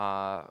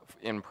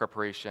in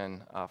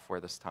preparation for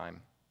this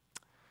time.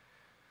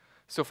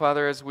 So,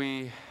 Father, as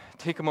we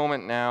take a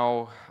moment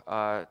now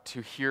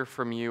to hear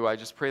from you, I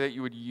just pray that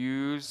you would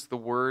use the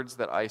words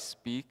that I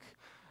speak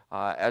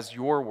as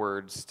your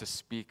words to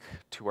speak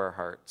to our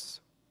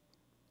hearts.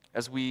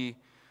 As we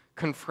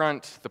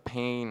confront the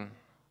pain,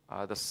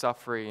 the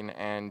suffering,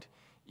 and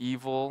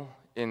evil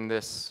in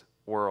this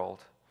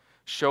world,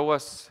 show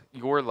us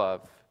your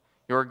love,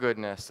 your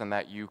goodness, and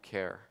that you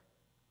care.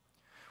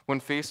 When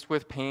faced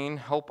with pain,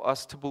 help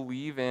us to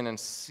believe in and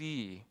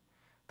see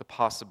the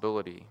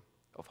possibility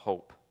of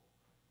hope.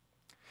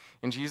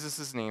 In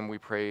Jesus' name we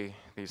pray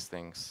these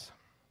things.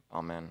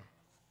 Amen.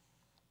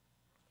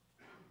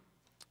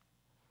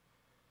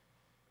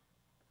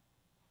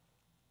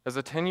 As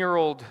a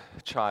 10-year-old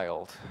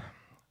child,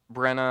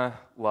 Brenna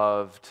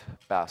loved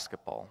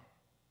basketball.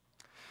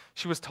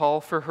 She was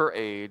tall for her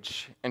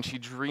age, and she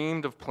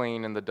dreamed of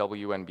playing in the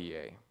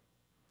WNBA.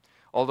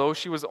 Although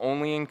she was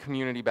only in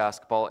community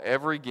basketball,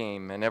 every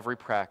game and every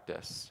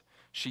practice,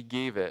 she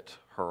gave it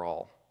her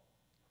all.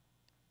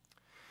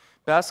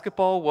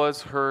 Basketball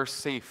was her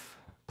safe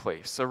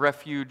place, a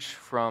refuge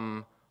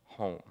from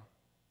home.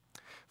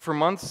 4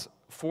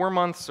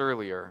 months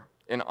earlier,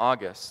 in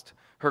August,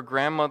 her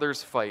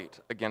grandmother's fight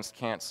against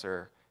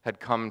cancer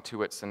had come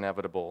to its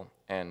inevitable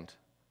end.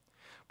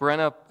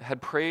 Brenna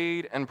had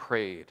prayed and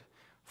prayed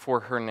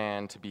for her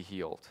Nan to be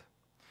healed.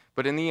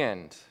 But in the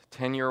end,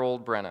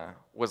 10-year-old Brenna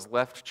was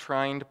left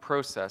trying to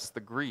process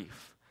the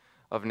grief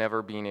of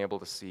never being able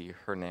to see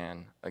her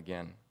Nan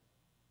again.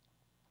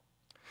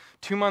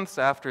 2 months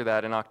after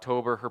that, in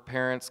October, her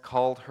parents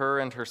called her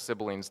and her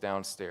siblings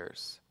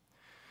downstairs.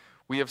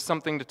 "We have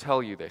something to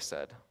tell you," they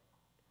said.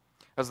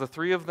 As the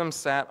three of them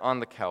sat on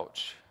the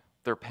couch,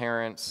 their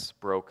parents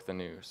broke the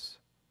news.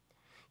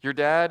 "Your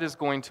dad is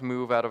going to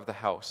move out of the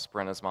house,"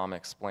 Brenna's mom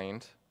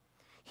explained.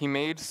 "He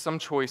made some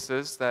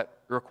choices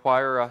that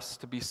require us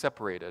to be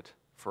separated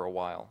for a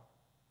while."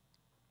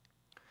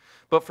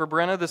 But for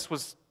Brenna, this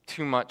was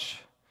too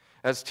much.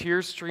 As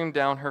tears streamed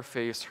down her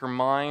face, her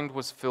mind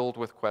was filled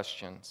with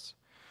questions.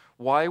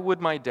 Why would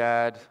my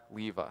dad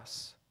leave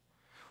us?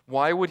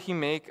 Why would he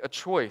make a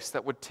choice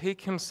that would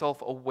take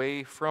himself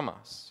away from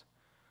us?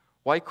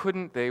 Why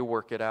couldn't they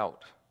work it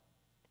out?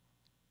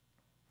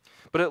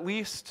 But at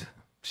least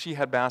she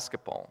had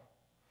basketball.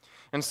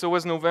 And so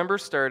as November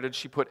started,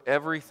 she put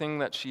everything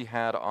that she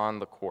had on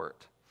the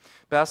court.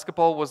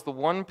 Basketball was the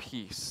one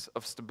piece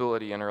of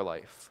stability in her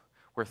life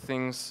where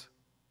things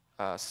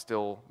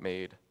still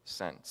made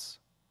sense.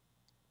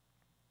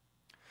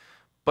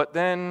 But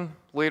then,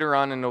 later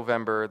on in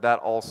November, that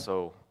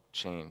also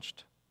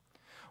changed.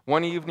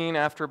 One evening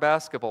after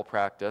basketball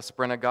practice,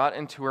 Brenna got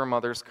into her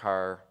mother's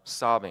car,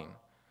 sobbing.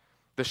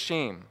 The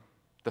shame,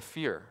 the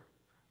fear,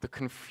 the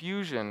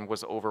confusion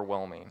was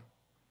overwhelming.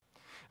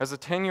 As a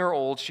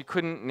 10-year-old, she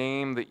couldn't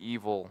name the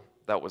evil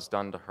that was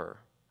done to her.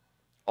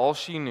 All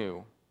she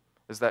knew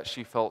is that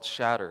she felt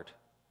shattered,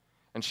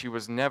 and she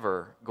was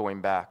never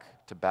going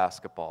back to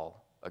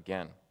basketball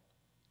again.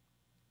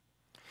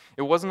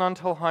 It wasn't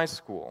until high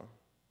school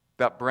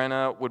that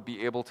Brenna would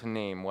be able to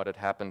name what had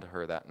happened to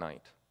her that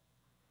night.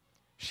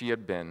 she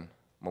had been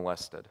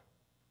molested.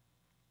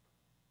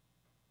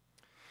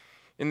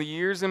 In the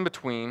years in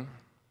between,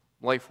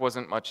 life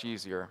wasn't much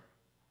easier.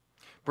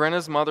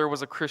 Brenna's mother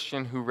was a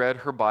Christian who read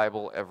her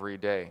Bible every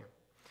day,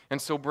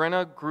 and so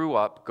Brenna grew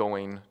up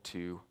going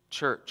to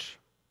church.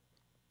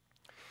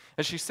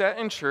 As she sat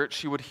in church,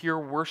 she would hear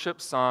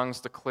worship songs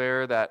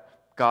declare that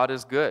God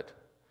is good,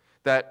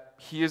 that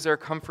He is our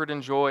comfort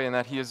and joy, and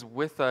that He is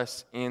with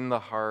us in the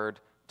hard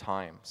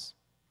times.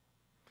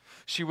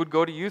 She would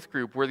go to youth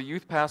group where the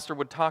youth pastor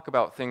would talk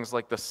about things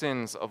like the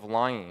sins of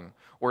lying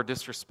or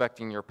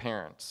disrespecting your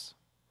parents.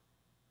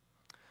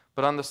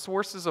 But on the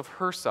sources of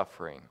her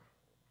suffering,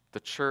 the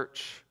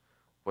church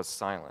was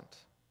silent.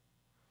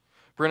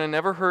 Brenna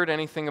never heard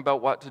anything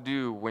about what to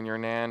do when your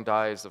nan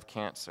dies of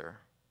cancer.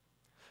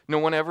 No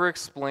one ever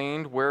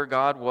explained where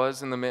God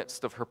was in the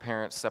midst of her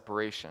parents'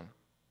 separation.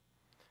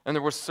 And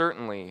there was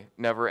certainly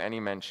never any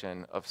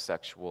mention of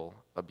sexual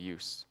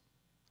abuse.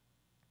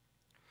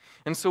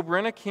 And so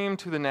Brenna came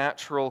to the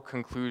natural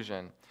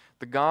conclusion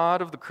the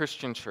God of the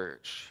Christian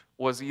church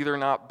was either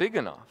not big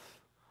enough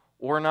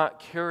or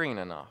not caring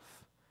enough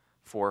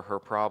for her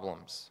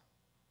problems.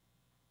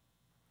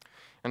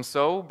 And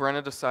so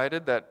Brenna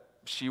decided that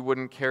she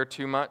wouldn't care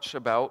too much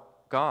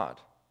about God.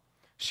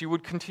 She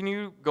would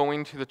continue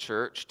going to the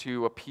church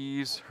to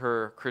appease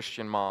her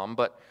Christian mom,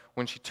 but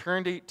when she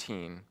turned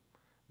 18,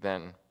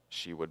 then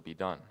she would be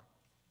done.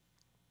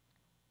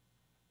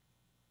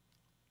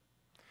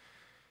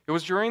 It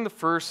was during the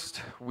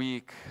first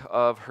week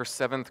of her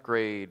 7th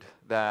grade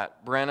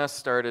that Brenna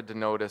started to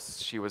notice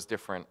she was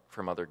different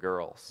from other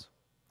girls.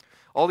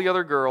 All the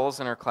other girls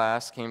in her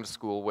class came to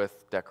school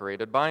with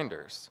decorated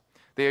binders.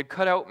 They had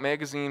cut out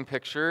magazine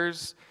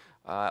pictures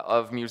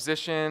of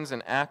musicians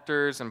and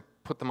actors and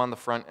put them on the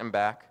front and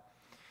back.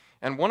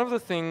 And one of the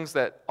things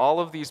that all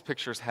of these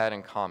pictures had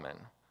in common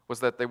was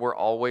that they were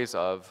always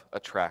of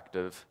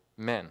attractive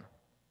men.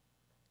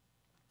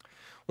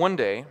 One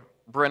day,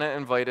 Brenna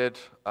invited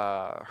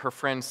her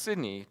friend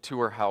Sydney to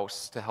her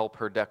house to help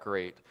her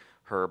decorate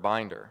her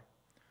binder.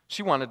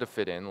 She wanted to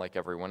fit in like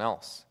everyone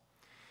else.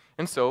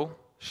 And so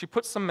she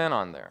put some men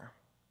on there.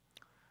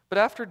 But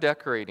after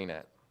decorating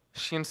it,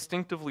 she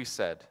instinctively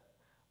said,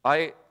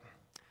 I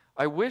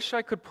wish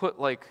I could put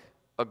like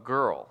a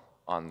girl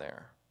on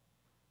there.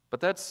 But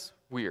that's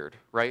weird,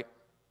 right?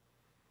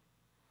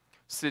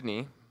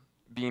 Sydney,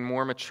 being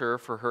more mature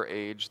for her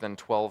age than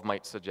 12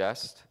 might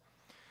suggest,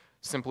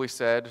 simply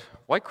said,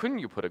 why couldn't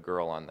you put a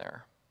girl on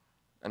there?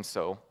 And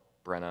so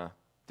Brenna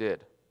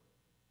did.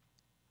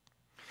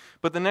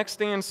 But the next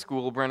day in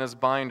school, Brenna's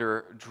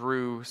binder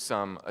drew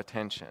some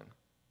attention.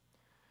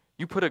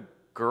 You put a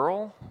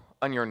girl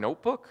on your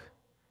notebook?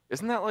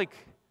 Isn't that like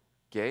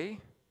gay?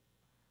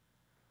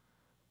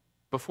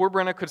 Before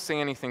Brenna could say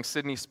anything,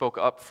 Sydney spoke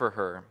up for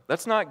her.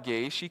 That's not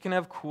gay. She can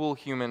have cool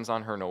humans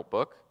on her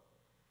notebook.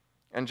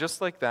 And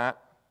just like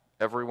that,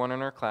 everyone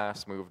in her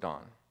class moved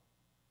on.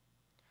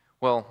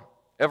 Well,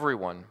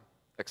 everyone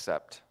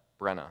except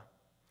Brenna.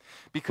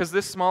 Because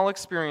this small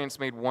experience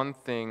made one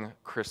thing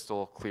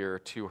crystal clear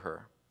to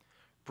her.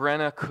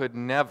 Brenna could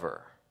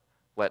never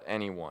let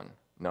anyone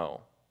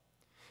know.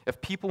 If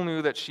people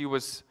knew that she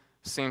was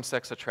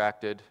same-sex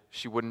attracted,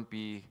 she wouldn't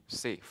be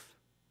safe.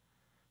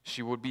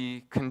 She would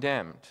be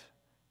condemned,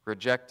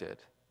 rejected,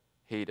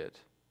 hated.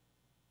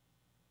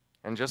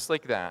 And just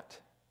like that,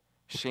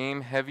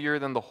 shame heavier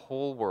than the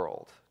whole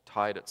world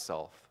tied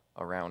itself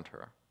around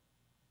her.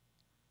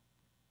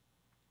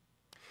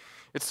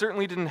 It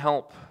certainly didn't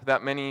help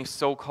that many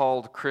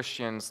so-called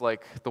Christians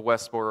like the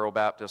Westboro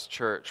Baptist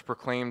Church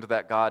proclaimed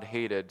that God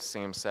hated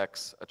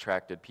same-sex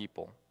attracted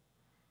people.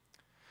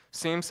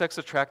 Same-sex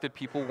attracted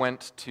people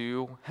went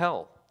to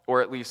hell,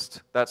 or at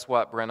least that's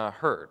what Brenna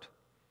heard.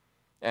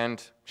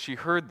 And she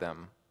heard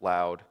them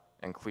loud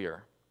and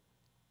clear.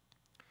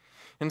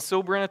 And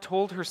so Brenna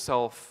told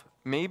herself,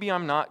 maybe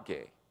I'm not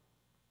gay.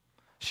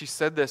 She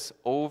said this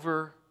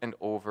over and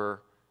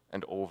over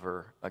and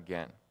over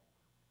again.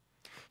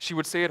 She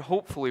would say it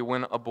hopefully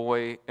when a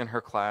boy in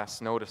her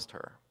class noticed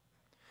her.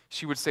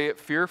 She would say it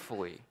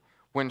fearfully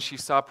when she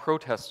saw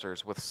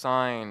protesters with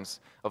signs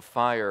of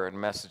fire and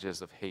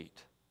messages of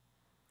hate.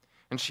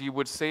 And she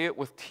would say it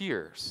with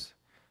tears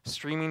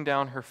streaming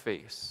down her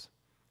face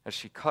as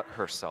she cut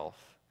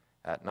herself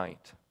at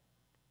night.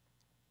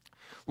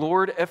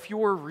 Lord, if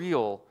you are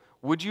real,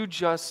 would you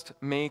just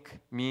make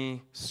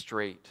me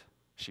straight?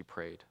 She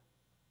prayed.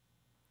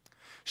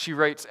 She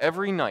writes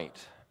every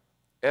night,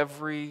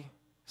 every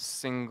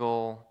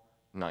single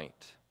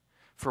night,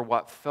 for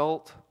what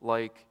felt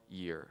like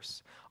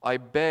years. I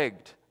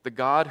begged the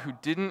God who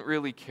didn't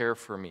really care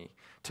for me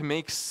to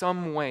make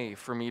some way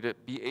for me to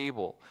be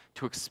able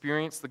to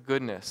experience the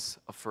goodness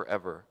of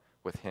forever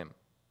with him.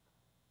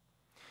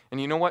 And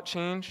you know what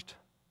changed?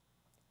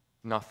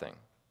 Nothing.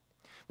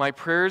 My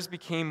prayers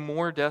became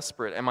more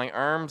desperate and my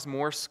arms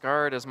more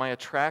scarred as my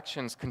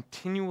attractions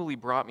continually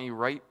brought me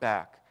right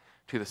back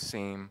to the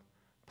same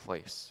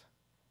place.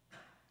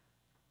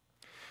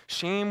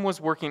 Shame was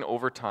working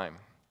overtime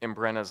in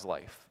Brenna's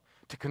life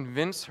to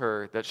convince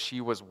her that she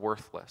was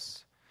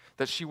worthless,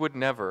 that she would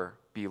never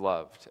be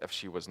loved if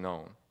she was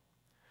known.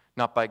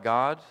 Not by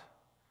God,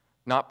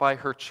 not by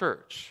her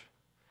church,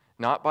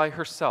 not by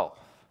herself,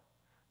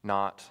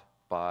 not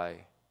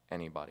by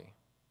anybody.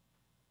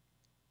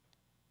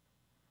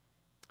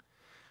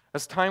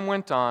 As time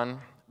went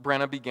on,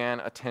 Brenna began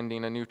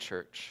attending a new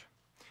church.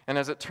 And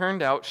as it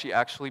turned out, she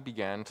actually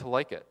began to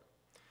like it.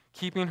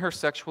 Keeping her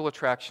sexual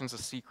attractions a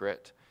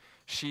secret,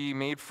 she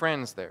made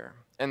friends there,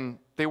 and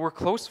they were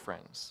close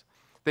friends.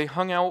 They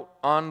hung out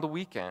on the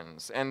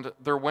weekends, and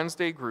their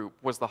Wednesday group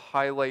was the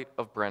highlight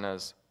of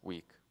Brenna's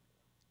week.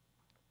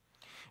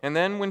 And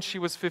then when she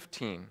was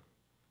 15,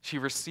 she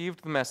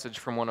received the message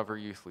from one of her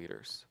youth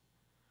leaders.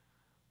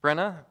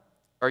 Brenna,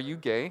 are you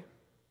gay?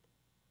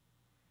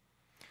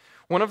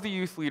 One of the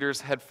youth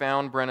leaders had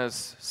found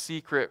Brenna's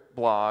secret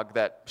blog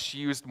that she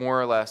used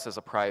more or less as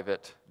a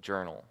private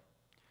journal.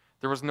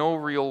 There was no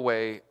real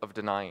way of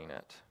denying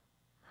it.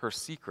 Her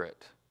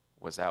secret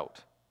was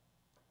out.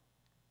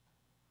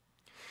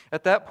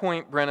 At that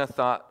point, Brenna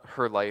thought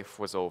her life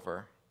was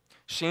over.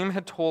 Shame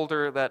had told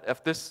her that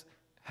if this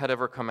had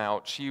ever come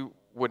out, she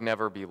would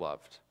never be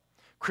loved.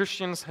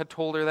 Christians had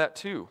told her that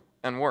too,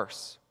 and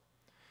worse.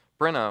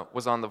 Brenna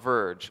was on the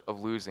verge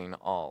of losing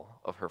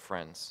all of her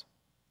friends.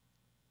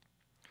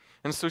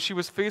 And so she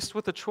was faced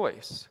with a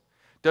choice.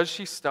 Does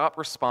she stop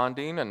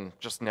responding and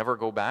just never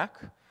go back?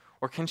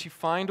 Or can she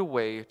find a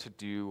way to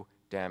do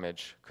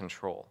damage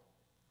control?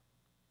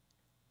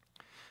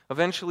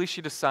 Eventually,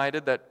 she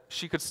decided that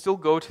she could still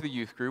go to the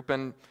youth group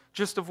and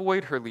just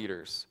avoid her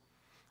leaders.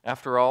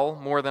 After all,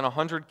 more than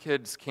 100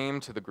 kids came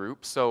to the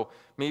group, so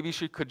maybe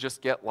she could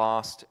just get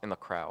lost in the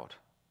crowd.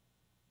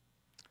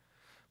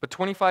 But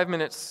 25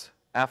 minutes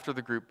after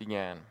the group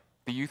began,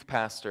 the youth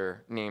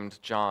pastor named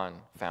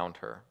John found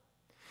her.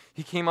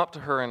 He came up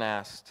to her and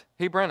asked,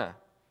 "Hey, Brenna,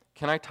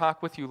 can I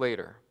talk with you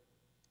later?"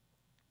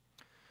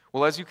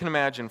 Well, as you can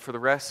imagine, for the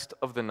rest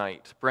of the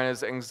night,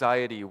 Brenna's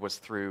anxiety was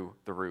through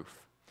the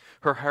roof.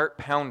 Her heart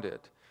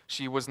pounded.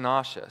 She was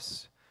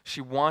nauseous.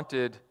 She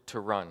wanted to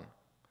run.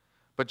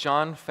 But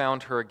John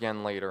found her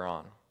again later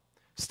on.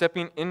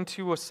 Stepping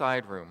into a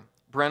side room,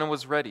 Brenna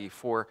was ready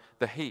for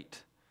the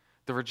hate,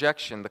 the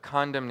rejection, the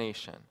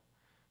condemnation.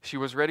 She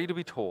was ready to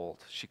be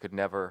told she could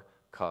never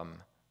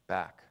come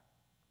back.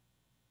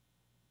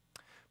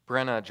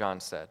 Brenna, John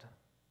said,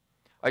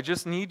 I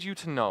just need you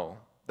to know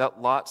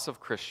that lots of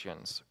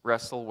Christians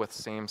wrestle with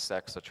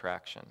same-sex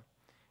attraction,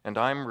 and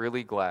I'm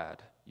really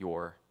glad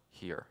you're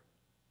here.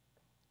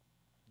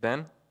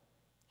 Then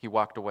he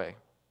walked away.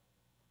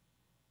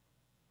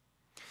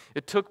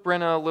 It took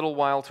Brenna a little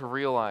while to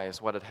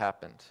realize what had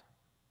happened,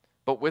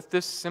 but with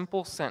this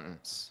simple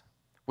sentence,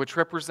 which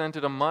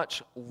represented a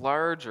much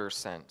larger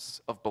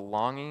sense of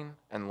belonging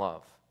and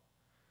love,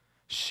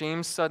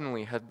 shame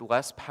suddenly had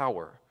less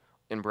power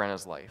in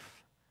Brenna's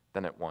life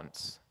than it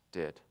once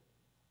did.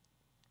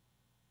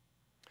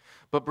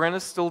 But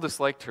Brenna still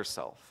disliked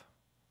herself,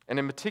 and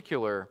in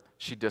particular,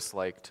 she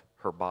disliked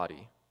her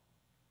body.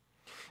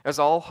 As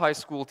all high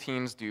school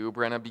teens do,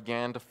 Brenna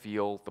began to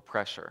feel the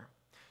pressure.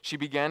 She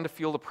began to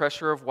feel the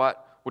pressure of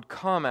what would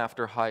come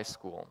after high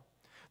school,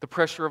 the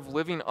pressure of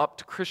living up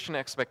to Christian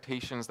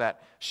expectations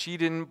that she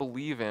didn't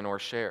believe in or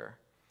share,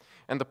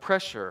 and the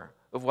pressure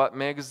of what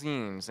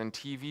magazines and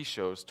TV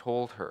shows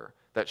told her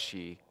that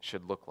she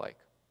should look like.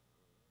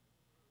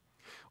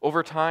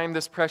 Over time,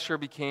 this pressure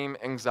became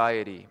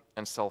anxiety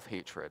and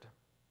self-hatred.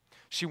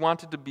 She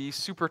wanted to be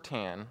super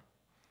tan,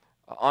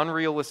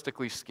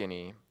 unrealistically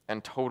skinny,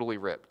 and totally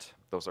ripped.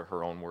 Those are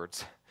her own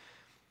words.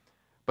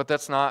 But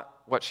that's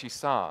not what she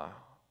saw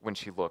when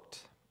she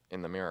looked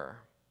in the mirror.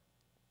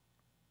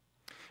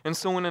 And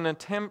so in an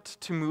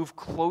attempt to move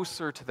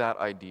closer to that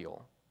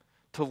ideal,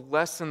 to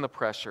lessen the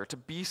pressure, to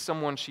be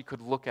someone she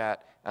could look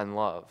at and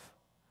love,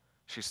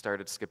 she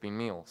started skipping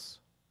meals.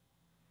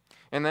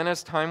 And then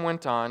as time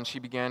went on, she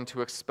began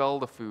to expel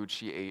the food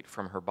she ate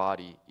from her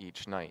body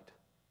each night.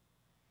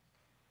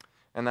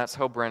 And that's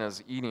how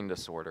Brenna's eating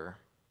disorder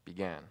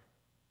began.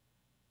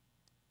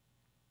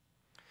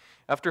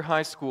 After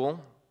high school,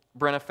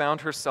 Brenna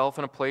found herself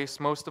in a place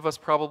most of us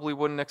probably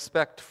wouldn't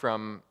expect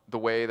from the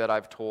way that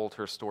I've told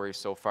her story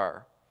so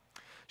far.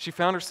 She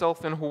found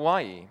herself in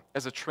Hawaii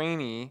as a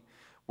trainee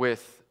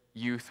with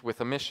Youth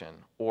with a Mission,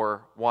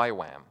 or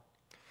YWAM.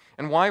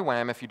 And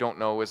YWAM, if you don't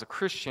know, is a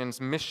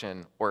Christian's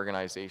mission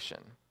organization.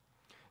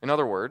 In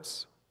other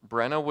words,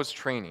 Brenna was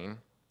training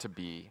to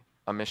be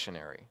a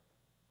missionary.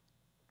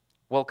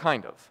 Well,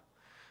 kind of.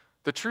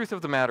 The truth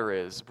of the matter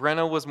is,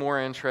 Brenna was more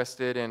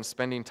interested in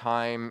spending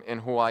time in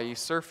Hawaii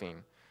surfing,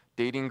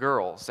 dating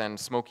girls, and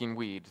smoking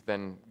weed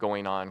than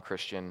going on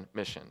Christian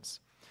missions.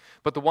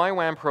 But the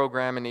YWAM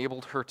program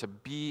enabled her to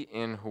be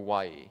in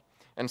Hawaii,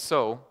 and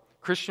so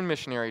Christian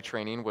missionary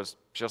training was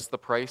just the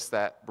price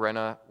that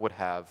Brenna would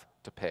have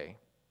to pay.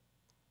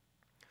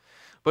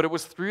 But it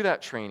was through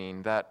that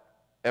training that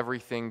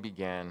everything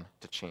began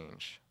to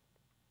change.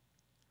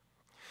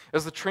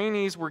 As the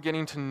trainees were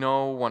getting to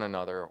know one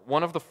another,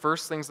 one of the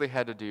first things they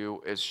had to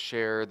do is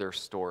share their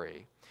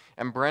story.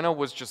 And Brenna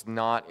was just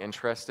not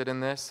interested in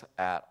this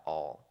at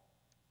all.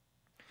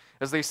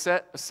 As they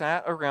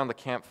sat around the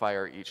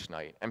campfire each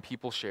night and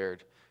people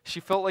shared, she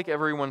felt like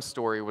everyone's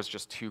story was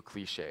just too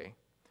cliche.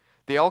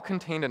 They all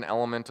contained an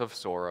element of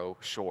sorrow,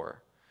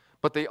 sure,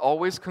 but they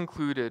always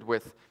concluded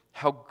with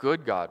how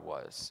good God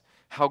was,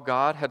 how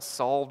God had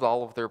solved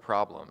all of their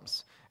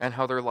problems, and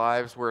how their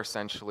lives were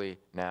essentially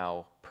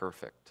now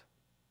perfect.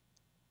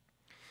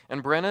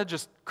 And Brenna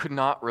just could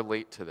not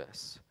relate to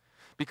this,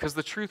 because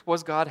the truth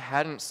was God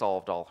hadn't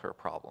solved all her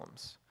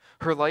problems.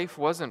 Her life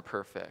wasn't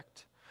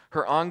perfect.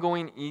 Her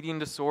ongoing eating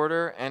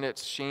disorder and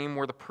its shame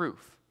were the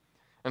proof.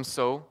 And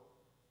so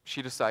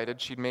she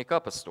decided she'd make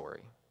up a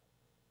story.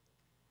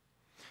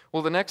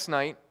 Well, the next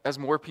night, as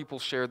more people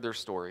shared their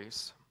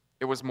stories,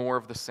 it was more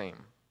of the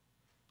same,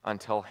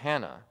 until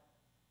Hannah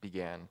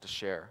began to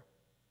share.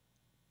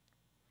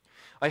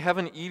 "I have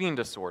an eating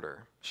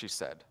disorder," she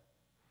said.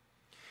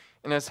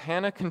 And as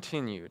Hannah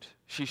continued,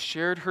 she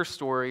shared her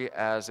story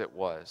as it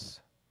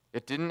was.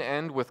 It didn't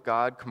end with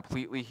God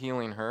completely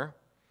healing her.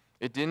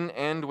 It didn't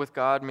end with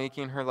God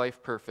making her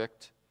life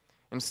perfect.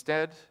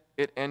 Instead,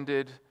 it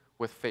ended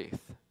with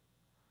faith.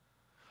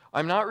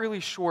 "I'm not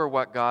really sure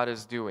what God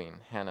is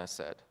doing," Hannah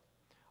said.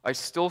 "I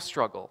still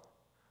struggle,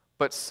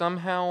 but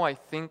somehow I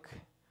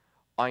think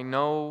I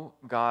know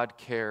God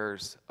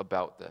cares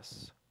about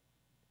this."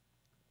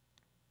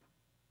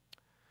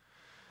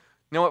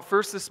 Now, at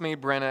first, this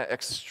made Brenna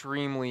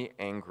extremely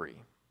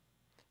angry.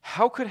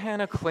 How could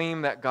Hannah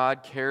claim that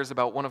God cares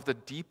about one of the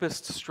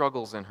deepest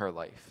struggles in her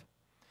life?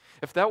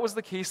 If that was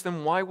the case,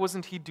 then why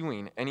wasn't he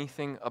doing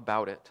anything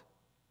about it?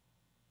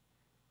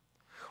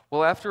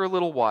 Well, after a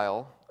little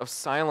while of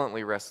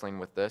silently wrestling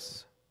with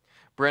this,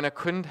 Brenna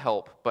couldn't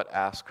help but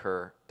ask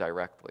her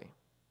directly.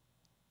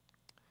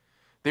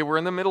 They were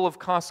in the middle of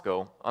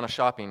Costco on a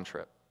shopping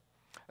trip.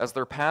 As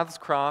their paths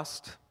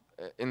crossed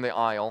in the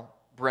aisle,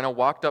 Brenna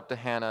walked up to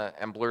Hannah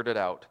and blurted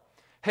out,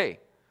 "Hey,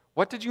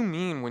 what did you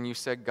mean when you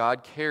said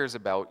God cares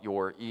about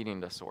your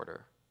eating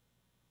disorder?"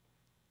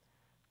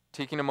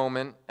 Taking a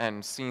moment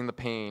and seeing the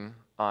pain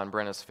on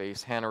Brenna's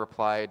face, Hannah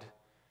replied,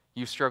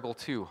 "You struggle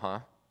too, huh?"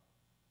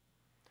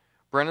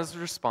 Brenna's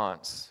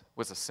response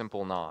was a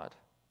simple nod.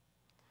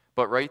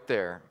 But right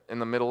there, in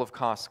the middle of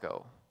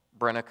Costco,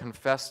 Brenna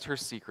confessed her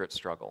secret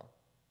struggle.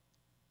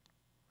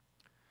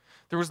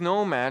 There was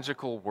no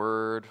magical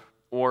word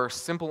or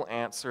simple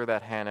answer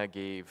that Hannah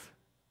gave.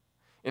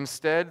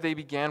 Instead, they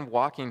began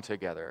walking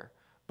together,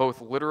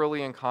 both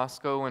literally in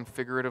Costco and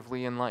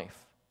figuratively in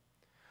life.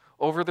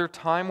 Over their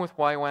time with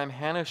YWAM,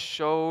 Hannah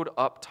showed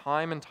up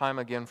time and time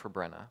again for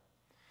Brenna.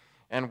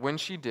 And when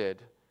she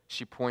did,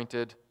 she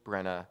pointed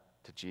Brenna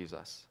to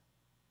Jesus.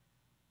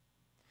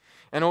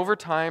 And over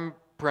time,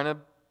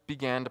 Brenna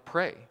began to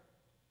pray.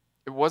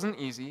 It wasn't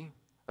easy,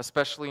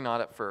 especially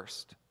not at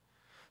first.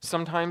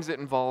 Sometimes it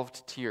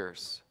involved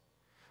tears.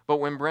 But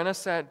when Brenna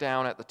sat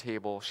down at the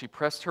table, she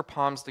pressed her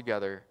palms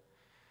together,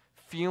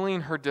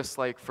 feeling her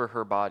dislike for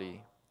her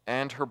body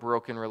and her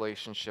broken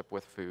relationship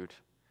with food.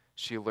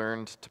 She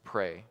learned to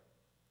pray.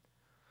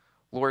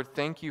 "Lord,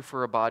 thank you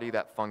for a body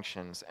that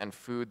functions and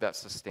food that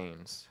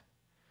sustains.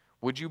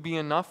 Would you be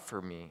enough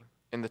for me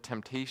in the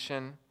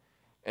temptation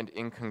and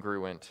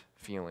incongruent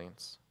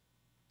feelings?"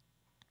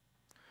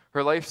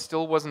 Her life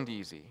still wasn't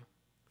easy,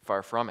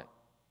 far from it.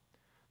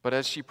 But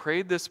as she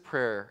prayed this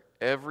prayer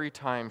every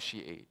time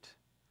she ate,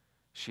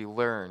 she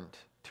learned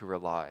to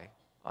rely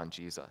on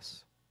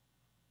Jesus.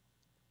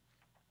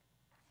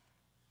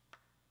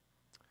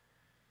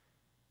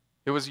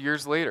 It was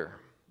years later,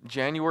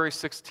 January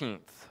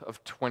 16th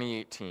of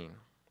 2018,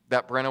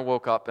 that Brenna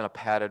woke up in a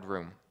padded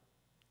room.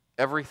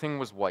 Everything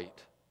was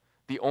white.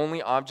 The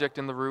only object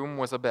in the room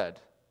was a bed.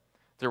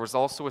 There was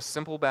also a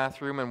simple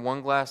bathroom and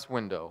one glass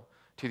window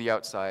to the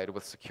outside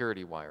with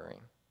security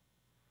wiring.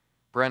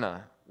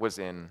 Brenna was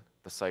in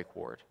the psych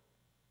ward.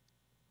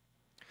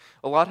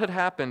 A lot had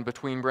happened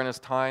between Brenna's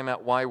time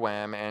at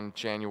YWAM and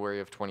January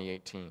of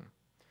 2018.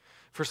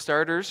 For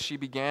starters, she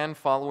began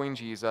following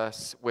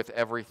Jesus with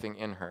everything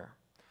in her.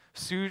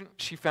 Soon,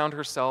 she found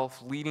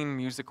herself leading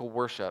musical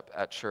worship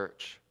at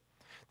church.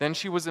 Then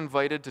she was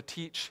invited to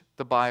teach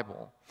the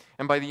Bible,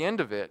 and by the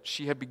end of it,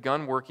 she had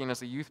begun working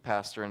as a youth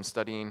pastor and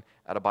studying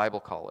at a Bible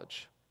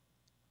college.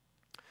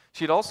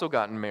 She had also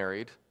gotten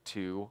married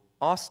to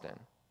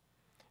Austin.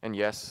 And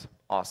yes,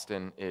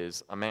 Austin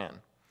is a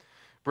man.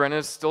 Brenna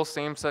is still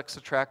same-sex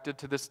attracted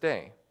to this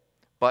day,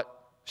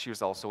 but she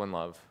was also in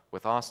love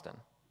with Austin.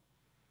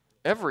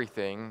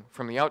 Everything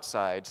from the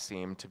outside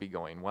seemed to be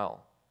going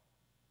well.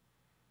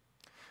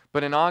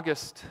 But in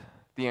August,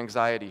 the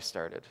anxiety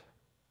started.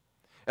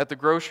 At the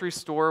grocery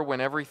store,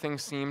 when everything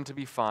seemed to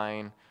be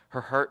fine,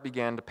 her heart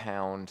began to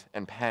pound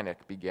and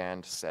panic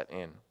began to set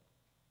in.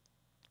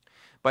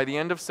 By the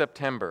end of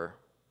September,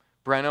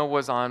 Brenna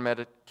was on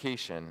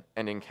medication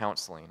and in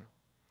counseling.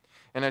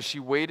 And as she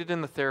waited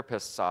in the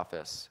therapist's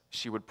office,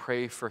 she would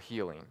pray for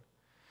healing.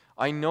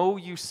 "I know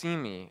you see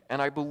me,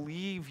 and I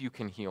believe you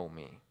can heal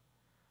me.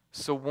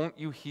 So won't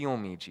you heal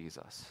me,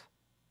 Jesus?"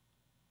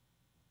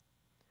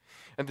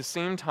 At the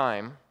same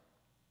time,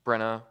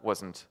 Brenna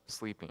wasn't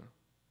sleeping.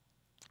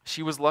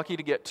 She was lucky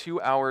to get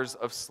 2 hours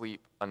of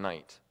sleep a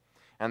night.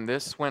 and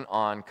this went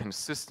on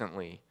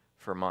consistently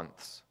for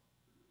months.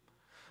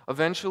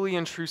 Eventually,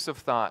 intrusive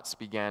thoughts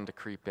began to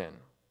creep in.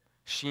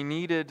 She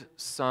needed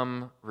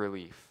some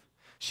relief.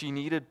 She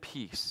needed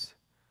peace.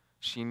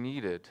 She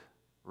needed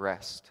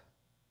rest.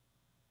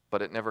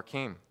 But it never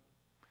came.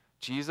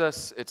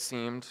 Jesus, it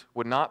seemed,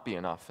 would not be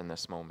enough in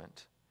this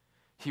moment.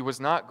 He was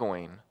not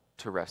going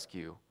to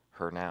rescue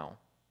her now.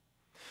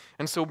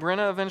 And so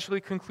Brenna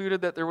eventually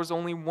concluded that there was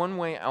only one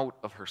way out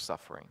of her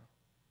suffering.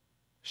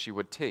 She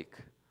would take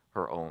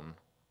her own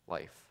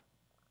life.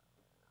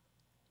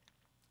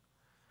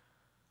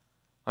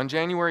 On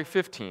January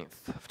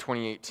 15th of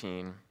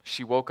 2018,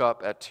 she woke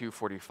up at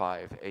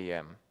 2:45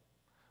 a.m.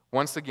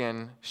 Once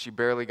again, she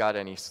barely got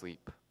any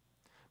sleep.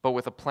 But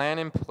with a plan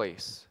in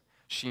place,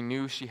 she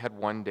knew she had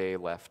one day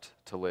left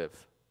to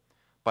live.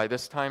 By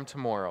this time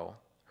tomorrow,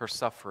 her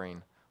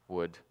suffering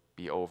would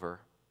be over.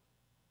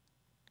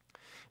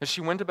 As she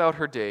went about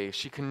her day,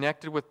 she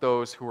connected with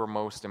those who were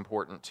most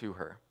important to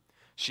her.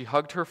 She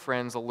hugged her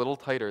friends a little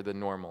tighter than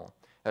normal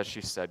as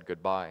she said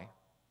goodbye.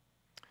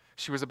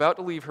 She was about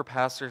to leave her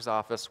pastor's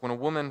office when a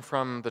woman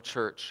from the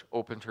church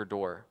opened her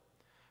door.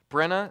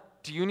 "Brenna,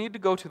 do you need to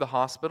go to the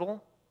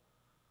hospital?"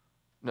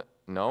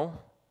 No,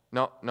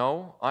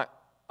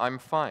 I'm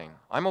fine.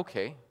 I'm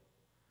okay."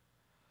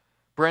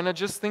 "Brenna,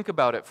 just think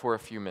about it for a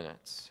few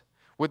minutes.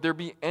 Would there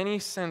be any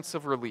sense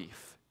of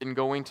relief in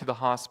going to the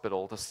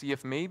hospital to see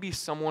if maybe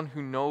someone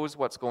who knows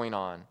what's going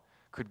on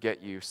could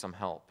get you some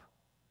help?"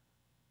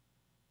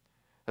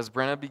 As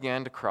Brenna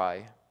began to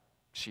cry,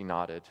 she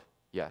nodded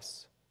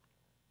yes.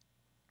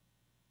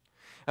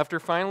 After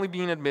finally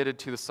being admitted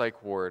to the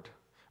psych ward,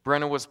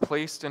 Brenna was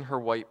placed in her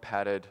white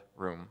padded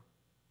room.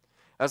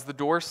 As the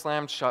door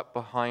slammed shut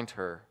behind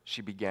her,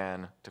 she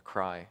began to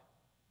cry.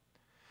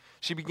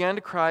 She began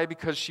to cry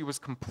because she was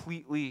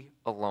completely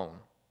alone.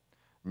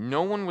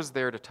 No one was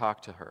there to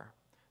talk to her.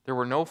 There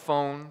were no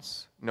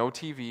phones, no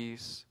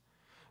TVs.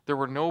 There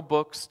were no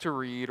books to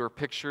read or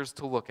pictures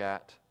to look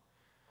at.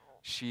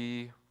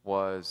 She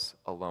was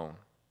alone.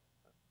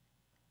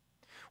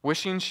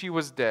 Wishing she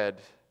was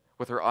dead,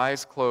 with her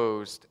eyes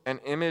closed, an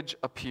image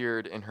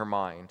appeared in her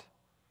mind.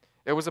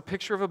 It was a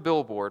picture of a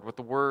billboard with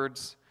the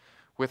words,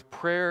 "With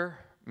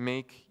prayer,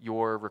 make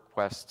your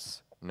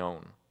requests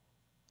known."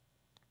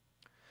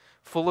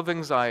 Full of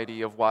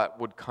anxiety of what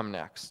would come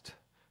next,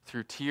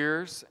 through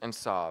tears and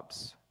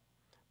sobs,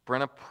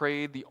 Brenna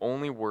prayed the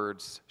only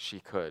words she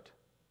could.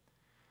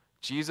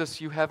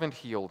 "Jesus, you haven't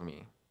healed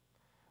me,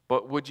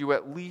 but would you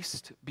at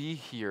least be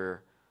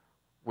here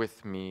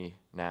with me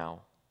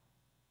now?"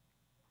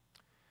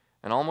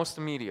 And almost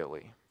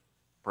immediately,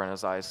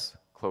 Brenna's eyes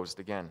closed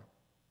again.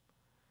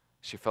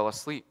 She fell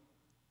asleep,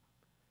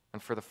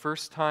 and for the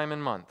first time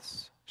in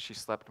months, she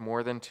slept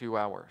more than 2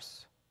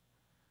 hours.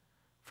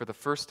 For the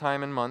first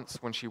time in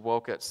months, when she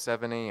woke at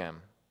 7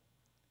 a.m.,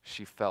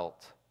 she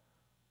felt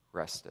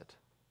rested.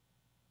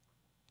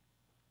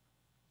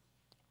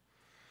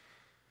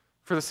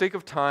 For the sake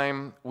of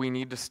time, we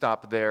need to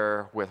stop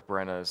there with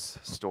Brenna's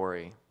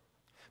story.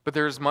 But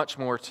there is much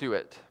more to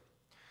it.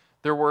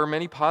 There were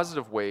many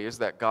positive ways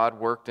that God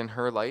worked in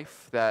her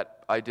life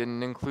that I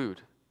didn't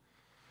include.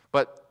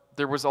 But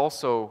there was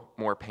also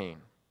more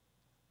pain.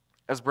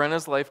 As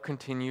Brenna's life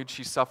continued,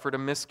 she suffered a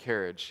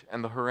miscarriage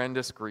and the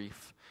horrendous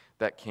grief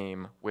that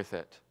came with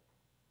it.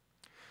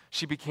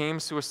 She became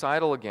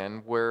suicidal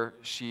again, where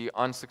she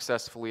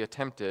unsuccessfully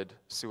attempted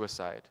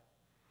suicide.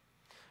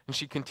 And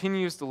she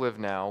continues to live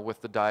now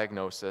with the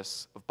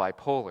diagnosis of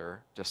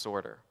bipolar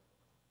disorder.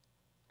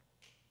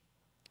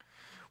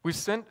 We've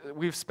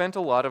spent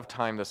a lot of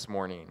time this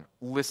morning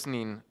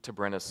listening to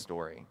Brenna's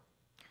story.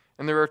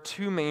 And there are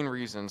two main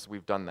reasons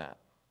we've done that.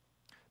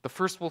 The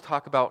first we'll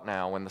talk about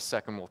now, and the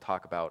second we'll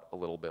talk about a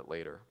little bit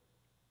later.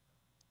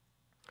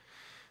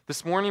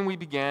 This morning we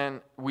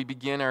begin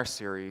our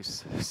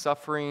series,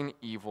 Suffering,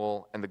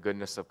 Evil, and the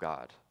Goodness of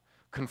God,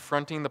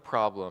 confronting the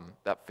problem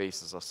that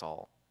faces us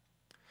all.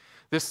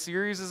 This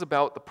series is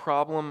about the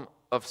problem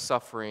of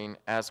suffering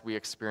as we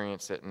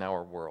experience it in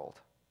our world.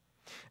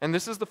 And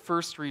this is the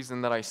first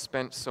reason that I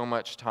spent so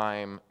much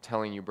time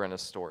telling you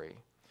Brenna's story.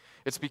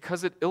 It's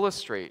because it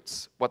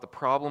illustrates what the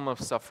problem of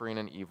suffering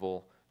and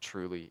evil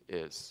truly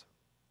is.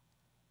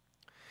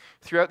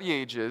 Throughout the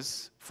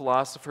ages,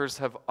 philosophers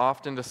have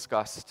often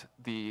discussed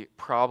the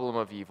problem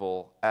of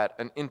evil at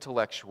an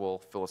intellectual,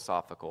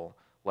 philosophical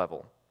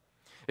level.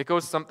 It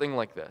goes something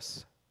like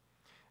this.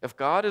 If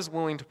God is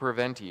willing to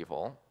prevent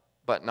evil,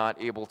 but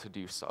not able to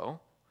do so,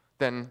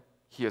 then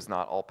he is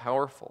not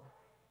all-powerful.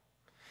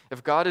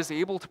 If God is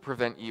able to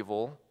prevent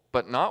evil,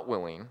 but not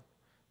willing,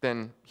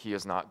 then he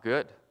is not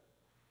good.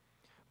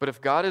 But if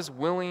God is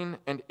willing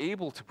and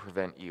able to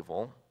prevent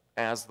evil,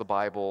 as the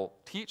Bible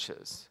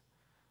teaches,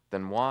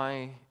 then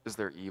why is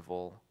there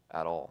evil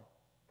at all?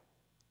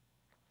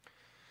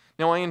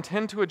 Now, I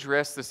intend to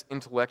address this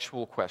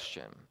intellectual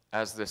question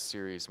as this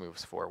series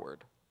moves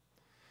forward.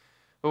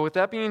 But with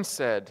that being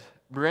said,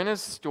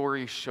 Brenna's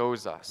story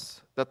shows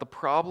us that the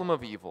problem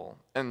of evil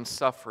and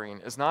suffering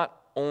is not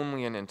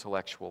only an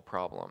intellectual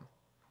problem.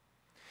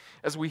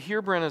 As we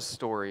hear Brenna's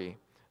story,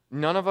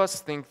 None of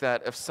us think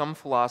that if some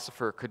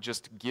philosopher could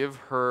just give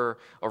her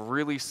a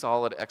really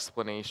solid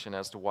explanation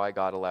as to why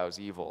God allows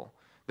evil,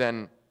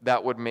 then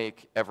that would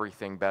make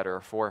everything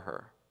better for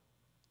her.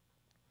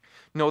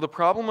 No, the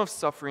problem of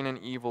suffering and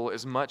evil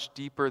is much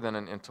deeper than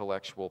an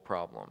intellectual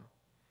problem.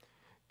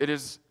 It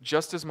is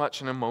just as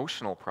much an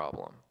emotional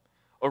problem,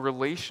 a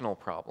relational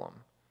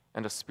problem,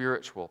 and a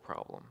spiritual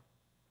problem.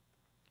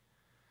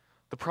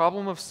 The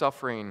problem of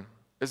suffering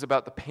is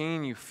about the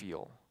pain you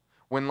feel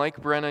when,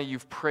 like Brenna,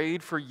 you've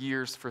prayed for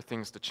years for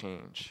things to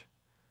change,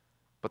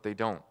 but they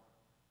don't.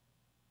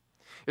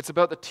 It's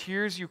about the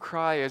tears you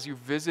cry as you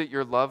visit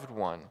your loved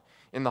one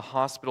in the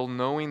hospital,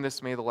 knowing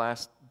this may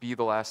be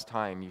the last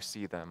time you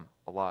see them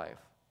alive.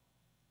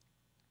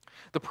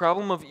 The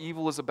problem of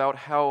evil is about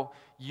how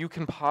you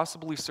can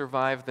possibly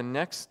survive the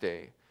next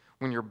day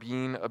when you're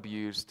being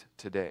abused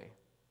today.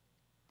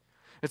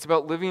 It's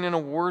about living in a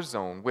war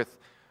zone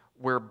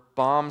where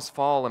bombs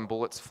fall and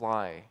bullets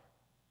fly.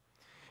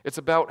 It's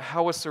about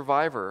how a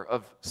survivor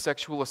of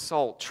sexual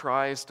assault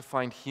tries to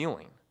find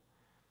healing.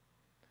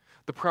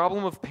 The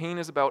problem of pain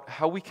is about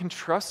how we can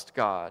trust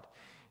God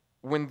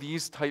when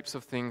these types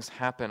of things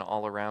happen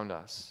all around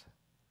us.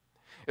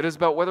 It is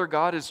about whether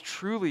God is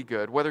truly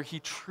good, whether He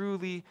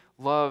truly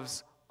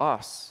loves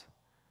us.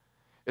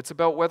 It's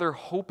about whether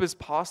hope is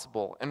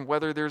possible and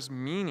whether there's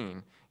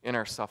meaning in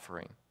our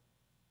suffering.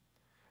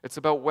 It's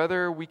about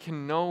whether we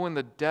can know in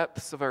the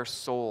depths of our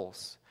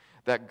souls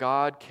that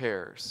God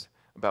cares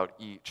about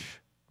each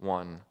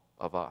one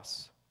of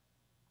us.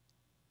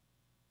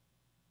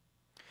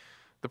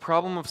 The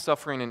problem of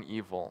suffering and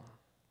evil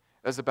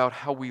is about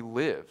how we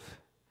live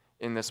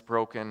in this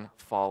broken,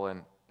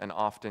 fallen, and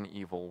often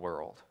evil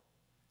world.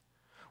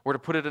 Or to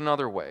put it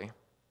another way,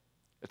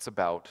 it's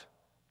about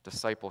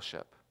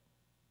discipleship.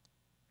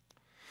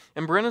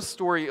 And Brenna's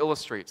story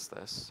illustrates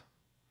this.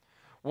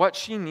 What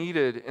she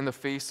needed in the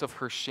face of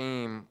her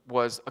shame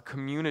was a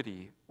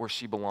community where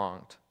she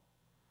belonged.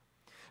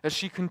 As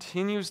she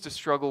continues to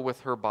struggle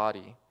with her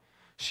body,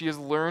 she has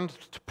learned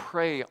to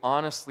pray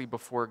honestly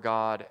before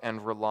God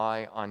and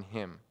rely on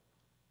Him.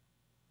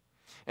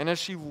 And as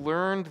she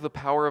learned the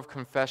power of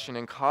confession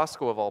in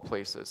Costco of all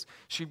places,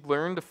 she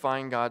learned to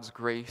find God's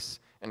grace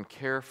and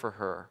care for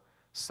her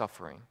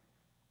suffering.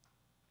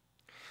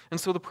 And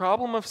so the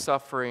problem of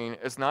suffering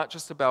is not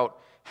just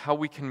about how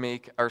we can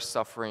make our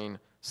suffering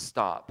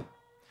stop.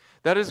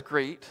 That is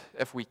great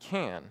if we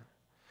can.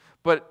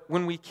 But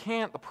when we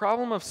can't, the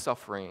problem of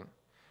suffering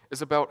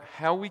is about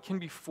how we can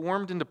be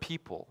formed into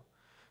people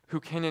who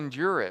can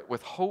endure it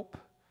with hope,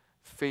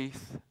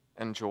 faith,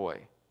 and joy.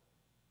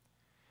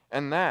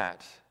 And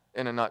that,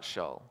 in a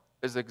nutshell,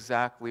 is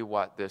exactly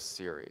what this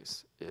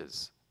series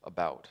is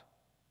about.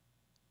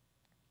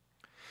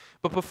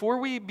 But before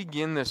we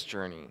begin this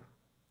journey,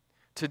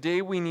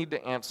 today we need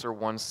to answer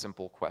one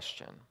simple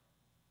question.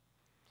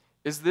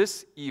 Is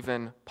this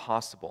even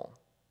possible?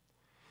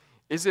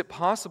 Is it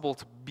possible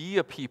to be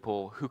a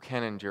people who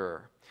can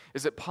endure?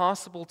 Is it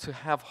possible to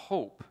have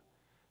hope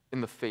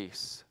in the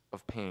face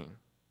of pain?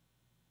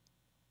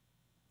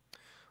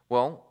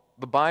 Well,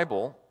 the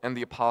Bible and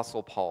the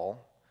Apostle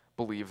Paul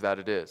believe that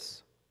it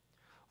is.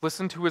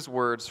 Listen to his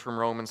words from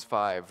Romans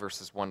 5,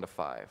 verses 1 to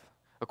 5,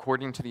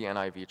 according to the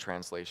NIV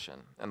translation,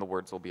 and the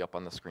words will be up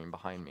on the screen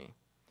behind me.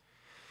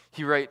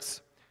 He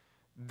writes,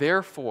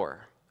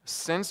 "Therefore,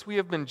 since we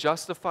have been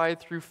justified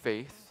through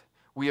faith,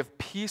 we have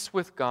peace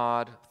with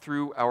God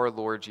through our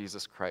Lord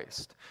Jesus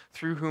Christ,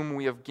 through whom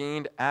we have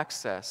gained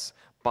access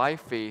by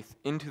faith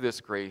into this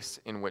grace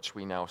in which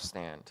we now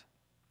stand.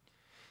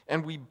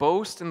 And we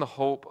boast in the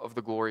hope of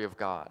the glory of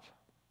God.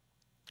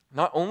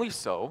 Not only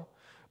so,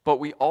 but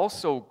we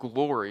also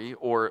glory,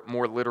 or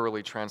more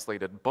literally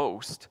translated,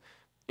 boast,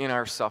 in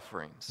our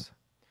sufferings,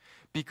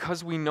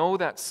 because we know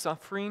that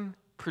suffering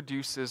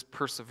produces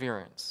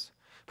perseverance,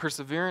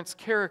 perseverance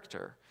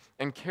character,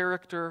 and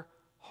character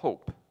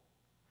hope.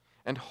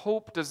 And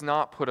hope does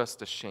not put us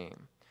to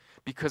shame,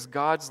 because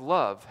God's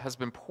love has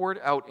been poured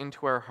out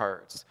into our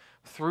hearts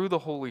through the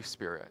Holy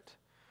Spirit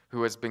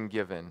who has been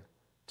given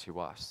to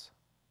us."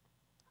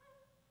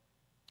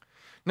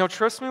 Now,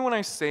 trust me when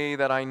I say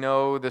that I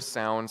know this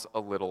sounds a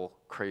little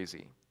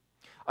crazy.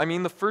 I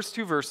mean, the first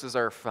two verses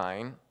are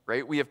fine,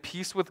 right? We have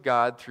peace with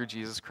God through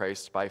Jesus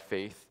Christ by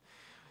faith.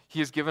 He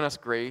has given us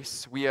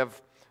grace. We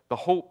have the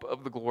hope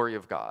of the glory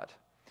of God.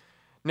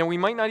 Now, we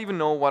might not even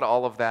know what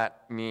all of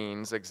that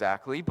means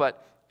exactly,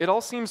 but it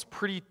all seems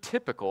pretty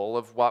typical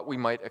of what we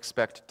might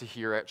expect to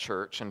hear at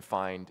church and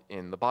find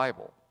in the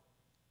Bible.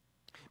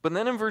 But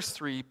then in verse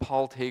 3,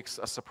 Paul takes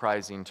a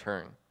surprising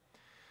turn.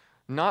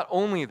 Not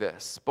only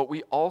this, but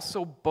we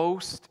also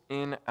boast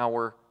in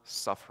our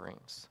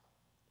sufferings.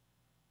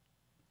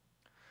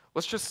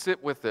 Let's just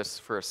sit with this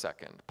for a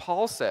second.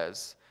 Paul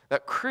says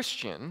that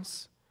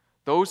Christians,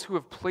 those who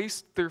have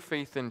placed their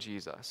faith in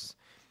Jesus,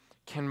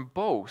 can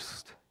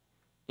boast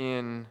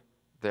in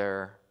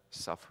their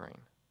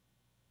suffering.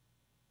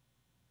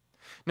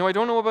 Now, I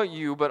don't know about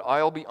you, but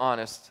I'll be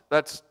honest,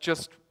 that's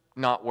just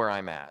not where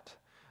I'm at.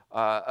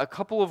 A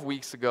couple of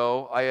weeks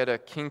ago, I had a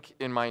kink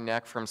in my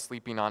neck from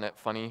sleeping on it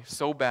funny,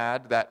 so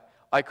bad that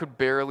I could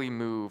barely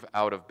move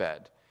out of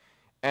bed.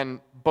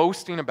 And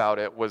boasting about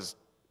it was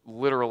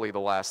literally the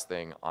last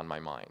thing on my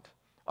mind.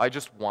 I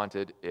just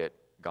wanted it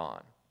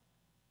gone.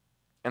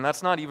 And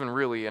that's not even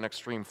really an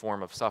extreme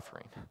form of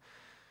suffering.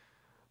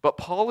 But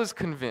Paul is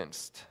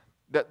convinced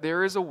that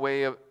there is a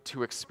way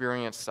to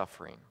experience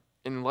suffering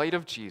in light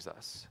of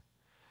Jesus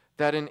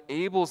that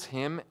enables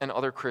him and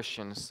other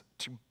Christians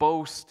to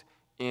boast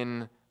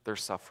in their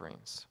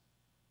sufferings.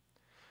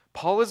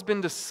 Paul has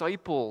been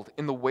discipled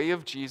in the way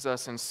of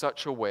Jesus in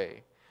such a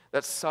way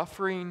that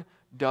suffering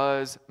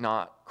does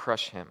not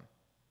crush him.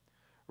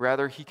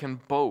 Rather, he can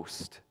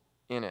boast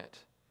in it.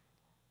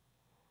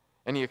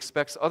 And he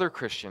expects other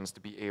Christians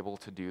to be able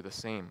to do the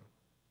same.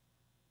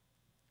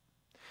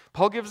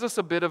 Paul gives us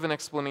a bit of an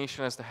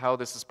explanation as to how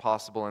this is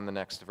possible in the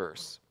next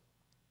verse.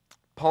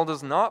 Paul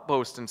does not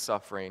boast in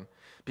suffering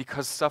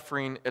because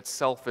suffering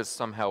itself is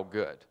somehow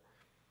good.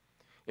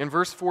 In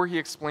verse 4, he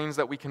explains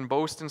that we can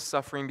boast in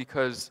suffering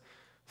because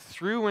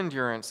through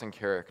endurance and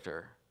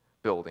character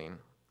building,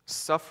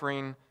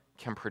 suffering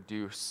can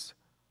produce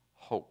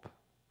hope.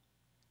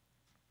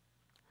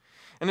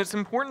 And it's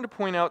important to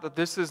point out that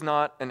this is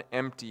not an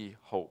empty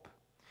hope.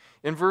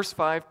 In verse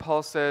 5,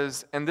 Paul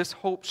says, "And this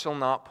hope shall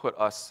not put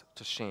us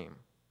to shame."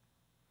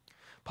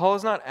 Paul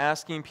is not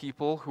asking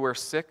people who are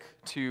sick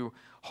to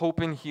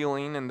hope in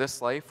healing in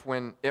this life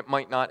when it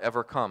might not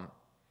ever come.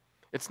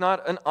 It's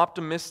not an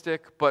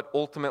optimistic but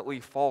ultimately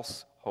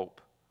false hope.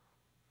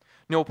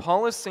 No,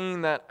 Paul is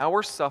saying that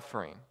our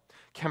suffering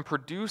can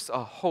produce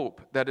a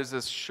hope that is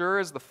as sure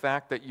as the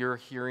fact that you're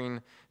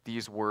hearing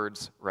these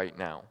words right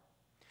now.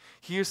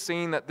 He is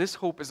saying that this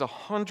hope is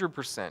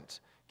 100%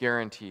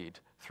 guaranteed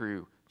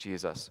through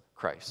Jesus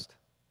Christ.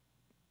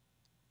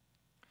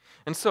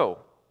 And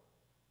so,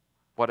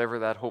 whatever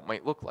that hope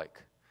might look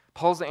like,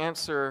 Paul's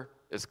answer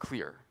is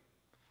clear.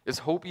 Is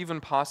hope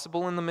even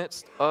possible in the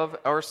midst of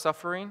our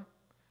suffering?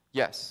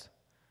 Yes.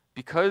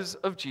 Because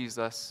of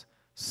Jesus,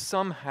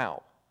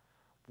 somehow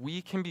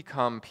we can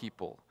become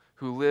people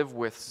who live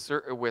with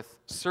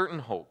certain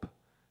hope,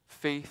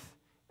 faith,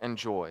 and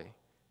joy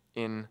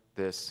in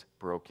this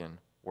broken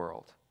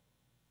world.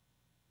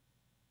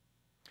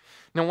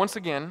 Now, once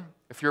again,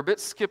 if you're a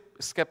bit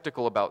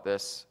skeptical about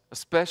this,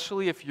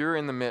 especially if you're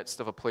in the midst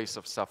of a place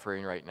of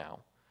suffering right now,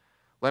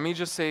 let me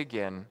just say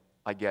again,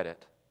 I get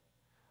it.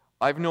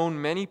 I've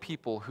known many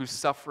people whose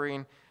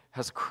suffering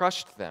has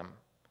crushed them.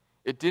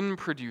 It didn't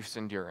produce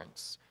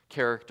endurance,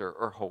 character,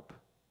 or hope.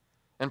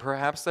 And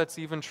perhaps that's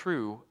even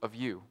true of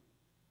you.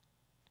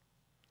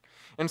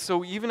 And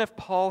so even if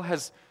Paul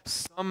has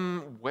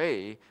some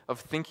way of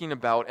thinking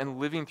about and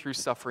living through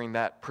suffering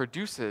that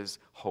produces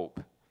hope,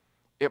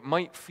 it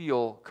might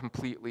feel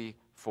completely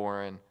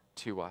foreign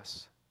to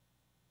us.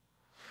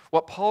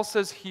 What Paul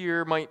says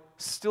here might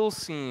still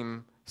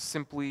seem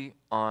simply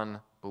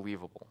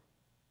unbelievable.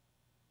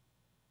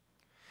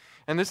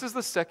 And this is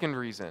the second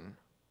reason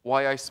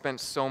why I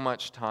spent so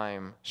much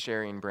time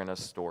sharing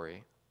Brenna's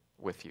story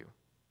with you.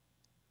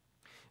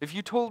 If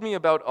you told me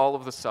about all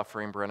of the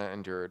suffering Brenna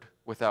endured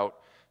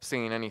without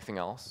saying anything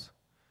else,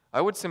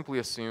 I would simply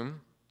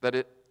assume that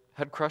it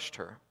had crushed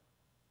her.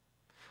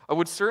 I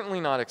would certainly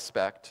not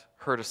expect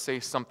her to say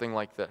something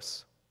like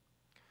this.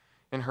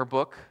 In her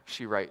book,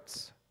 she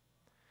writes,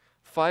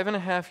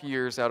 5.5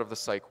 years out of the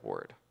psych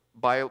ward,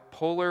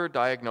 bipolar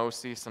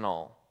diagnosis and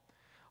all,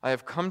 I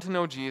have come to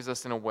know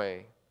Jesus in a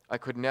way I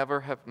could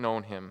never have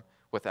known him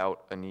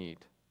without a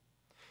need.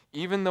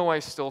 Even though I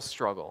still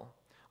struggle,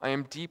 I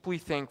am deeply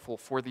thankful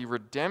for the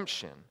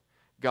redemption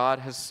God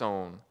has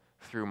sown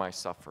through my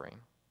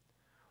suffering.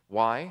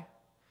 Why?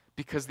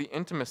 Because the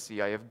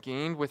intimacy I have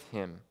gained with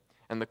him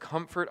and the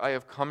comfort I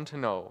have come to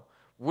know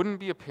wouldn't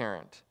be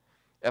apparent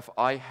if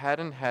I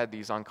hadn't had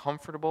these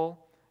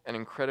uncomfortable and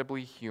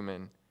incredibly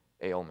human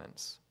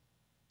ailments.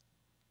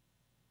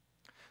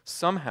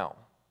 Somehow,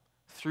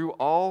 through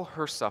all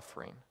her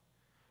suffering,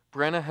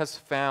 Brenna has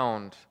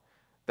found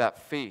that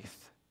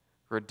faith,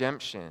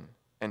 redemption,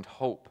 and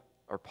hope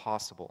are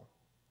possible.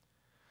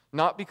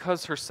 Not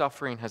because her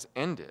suffering has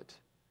ended,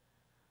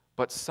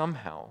 but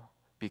somehow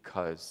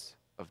because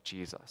of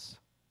Jesus.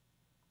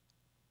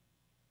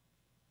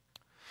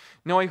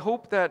 Now, I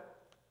hope that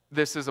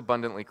this is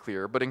abundantly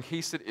clear, but in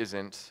case it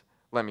isn't,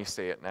 let me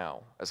say it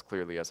now as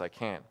clearly as I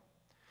can.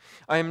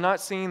 I am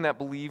not saying that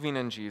believing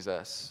in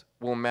Jesus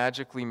will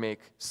magically make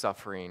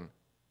suffering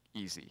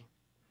easy.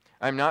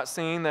 I'm not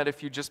saying that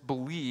if you just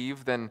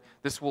believe, then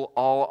this will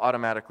all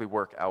automatically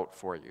work out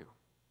for you.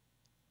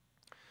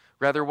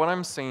 Rather, what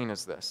I'm saying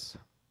is this.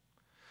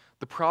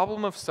 The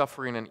problem of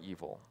suffering and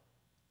evil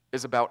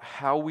is about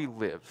how we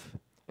live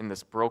in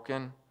this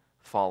broken,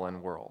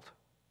 fallen world.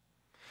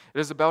 It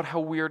is about how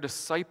we are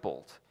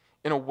discipled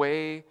in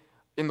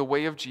the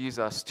way of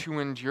Jesus to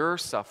endure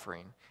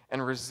suffering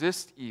and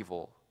resist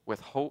evil with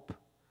hope,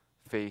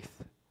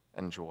 faith,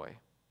 and joy.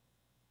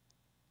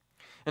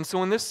 And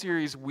so in this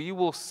series, we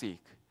will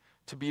seek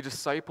to be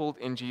discipled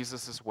in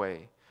Jesus'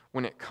 way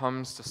when it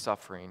comes to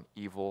suffering,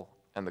 evil,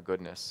 and the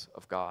goodness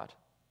of God.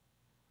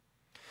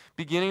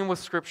 Beginning with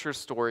Scripture's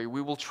story,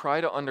 we will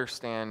try to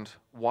understand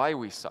why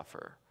we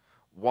suffer,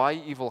 why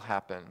evil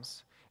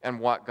happens, and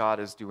what God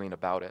is doing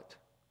about it.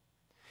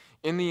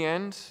 In the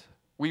end,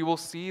 we will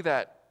see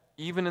that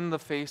even in the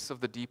face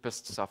of the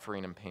deepest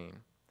suffering and pain,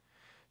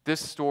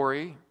 this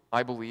story,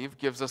 I believe,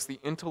 gives us the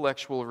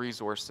intellectual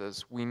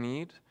resources we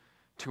need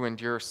to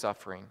endure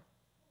suffering.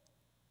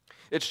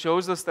 It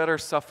shows us that our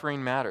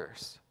suffering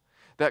matters,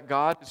 that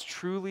God is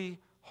truly,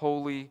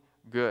 wholly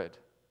good,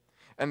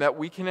 and that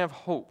we can have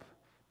hope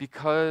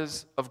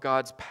because of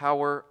God's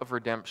power of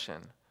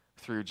redemption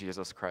through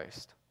Jesus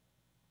Christ.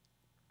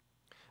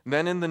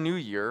 Then in the new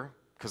year,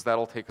 because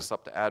that'll take us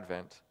up to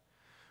Advent,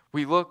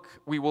 we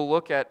will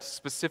look at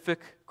specific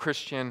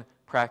Christian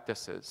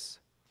practices.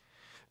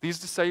 These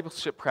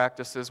discipleship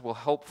practices will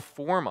help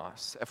form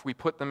us, if we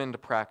put them into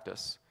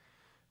practice,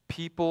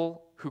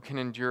 people who can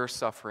endure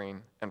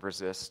suffering and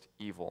resist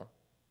evil.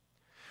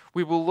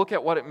 We will look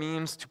at what it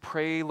means to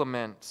pray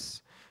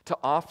laments, to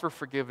offer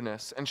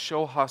forgiveness, and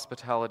show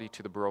hospitality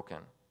to the broken.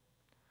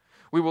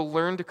 We will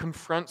learn to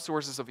confront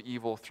sources of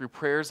evil through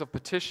prayers of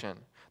petition,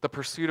 the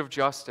pursuit of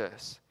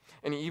justice,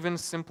 and even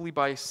simply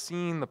by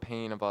seeing the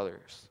pain of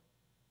others.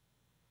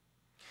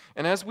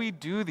 And as we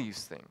do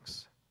these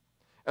things,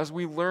 as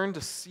we learn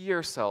to see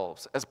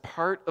ourselves as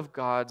part of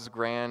God's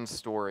grand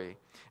story,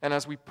 and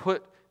as we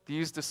put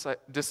these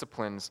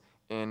disciplines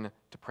into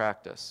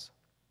practice,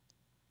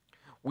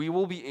 we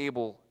will be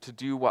able to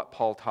do what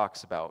Paul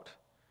talks about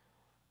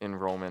in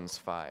Romans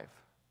 5.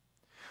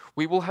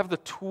 We will have the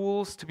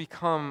tools to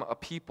become a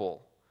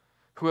people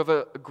who have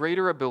a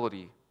greater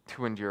ability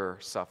to endure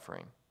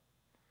suffering.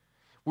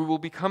 We will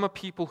become a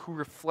people who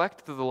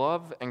reflect the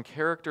love and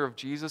character of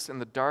Jesus in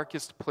the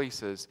darkest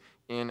places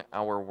in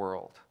our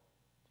world.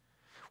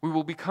 We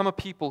will become a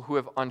people who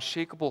have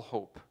unshakable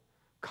hope,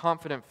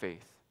 confident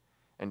faith,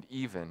 and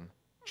even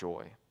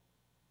joy.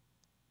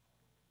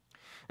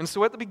 And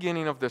so at the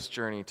beginning of this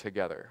journey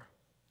together,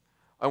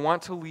 I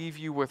want to leave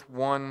you with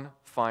one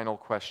final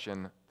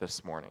question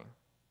this morning.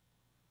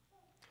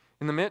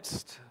 In the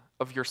midst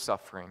of your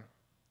suffering,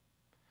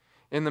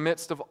 in the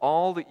midst of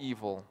all the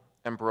evil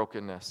and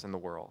brokenness in the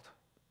world,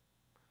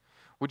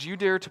 would you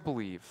dare to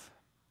believe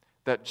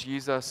that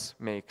Jesus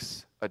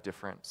makes a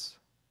difference?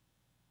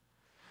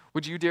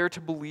 Would you dare to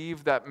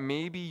believe that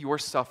maybe your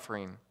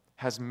suffering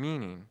has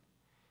meaning,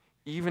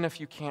 even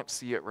if you can't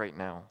see it right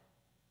now?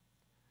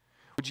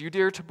 Would you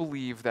dare to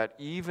believe that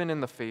even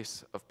in the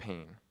face of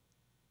pain,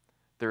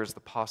 there is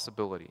the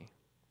possibility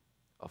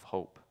of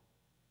hope?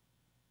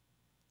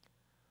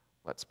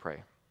 Let's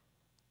pray.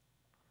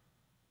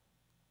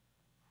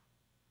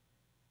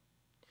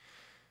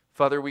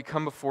 Father, we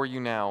come before you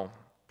now,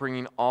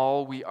 bringing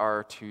all we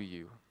are to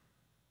you.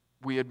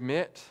 We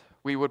admit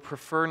we would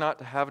prefer not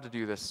to have to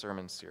do this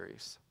sermon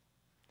series.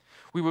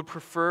 We would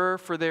prefer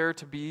for there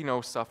to be no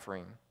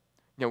suffering,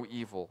 no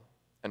evil,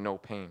 and no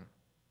pain.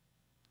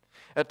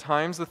 At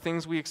times, the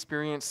things we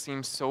experience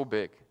seem so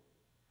big.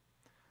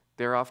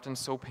 They're often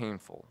so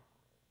painful,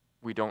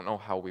 we don't know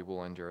how we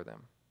will endure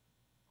them.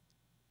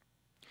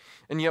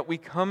 And yet we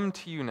come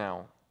to you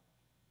now,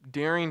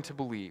 daring to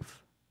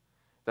believe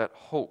that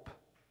hope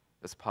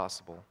is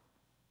possible.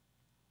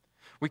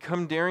 We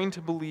come daring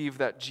to believe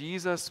that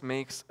Jesus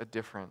makes a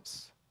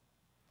difference.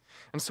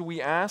 And so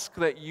we ask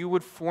that you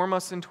would form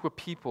us into a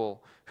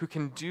people who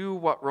can do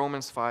what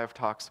Romans 5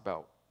 talks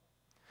about.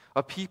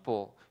 A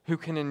people who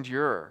can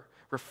endure,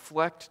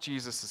 reflect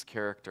Jesus'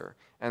 character,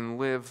 and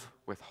live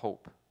with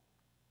hope.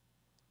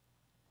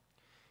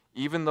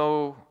 Even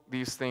though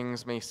these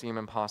things may seem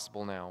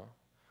impossible now,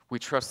 we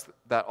trust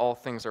that all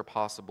things are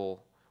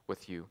possible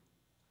with you.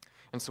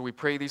 And so we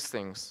pray these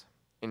things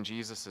in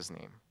Jesus'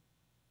 name.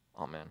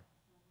 Amen.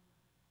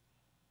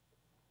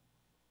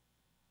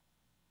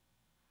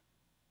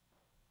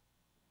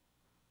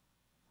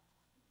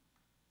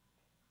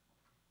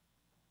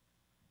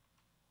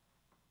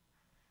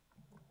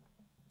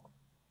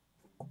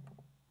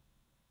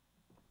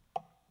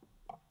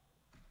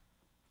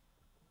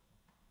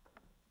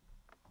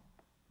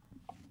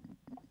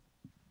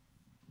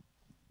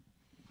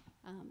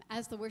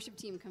 As the worship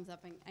team comes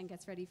up and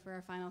gets ready for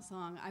our final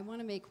song, I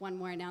want to make one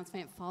more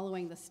announcement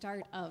following the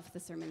start of the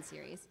sermon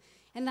series.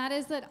 And that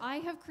is that I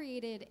have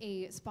created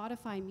a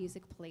Spotify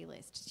music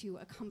playlist to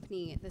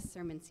accompany this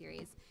sermon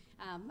series.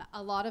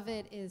 A lot of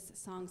it is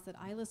songs that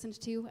I listened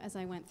to as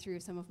I went through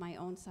some of my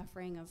own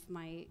suffering of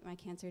my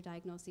cancer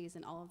diagnoses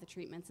and all of the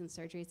treatments and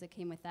surgeries that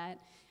came with that.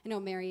 I know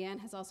Marianne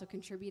has also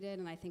contributed,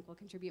 and I think will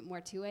contribute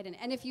more to it.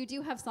 And if you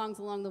do have songs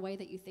along the way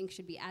that you think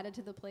should be added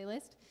to the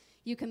playlist,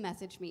 you can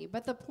message me.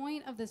 But the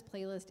point of this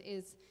playlist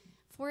is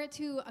for it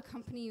to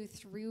accompany you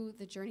through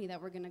the journey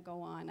that we're going to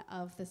go on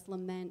of this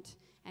lament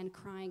and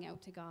crying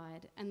out to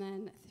God, and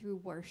then through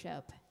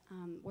worship,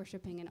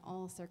 worshiping in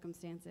all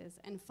circumstances,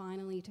 and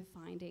finally to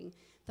finding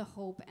the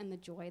hope and the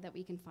joy that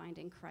we can find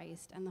in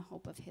Christ and the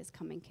hope of his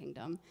coming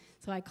kingdom.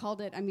 So I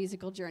called it a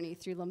musical journey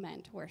through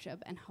lament,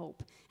 worship, and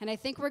hope. And I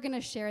think we're going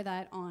to share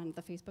that on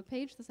the Facebook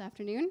page this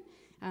afternoon.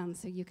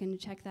 So you can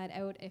check that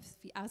out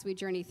as we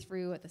journey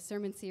through the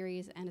sermon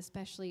series, and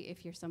especially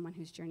if you're someone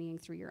who's journeying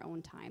through your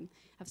own time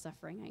of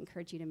suffering, I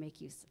encourage you to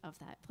make use of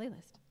that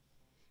playlist.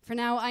 For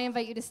now, I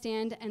invite you to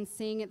stand and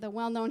sing the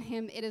well-known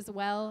hymn, It Is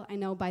Well. I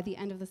know by the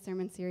end of the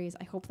sermon series,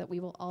 I hope that we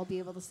will all be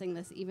able to sing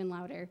this even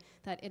louder,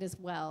 that it is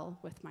well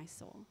with my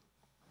soul.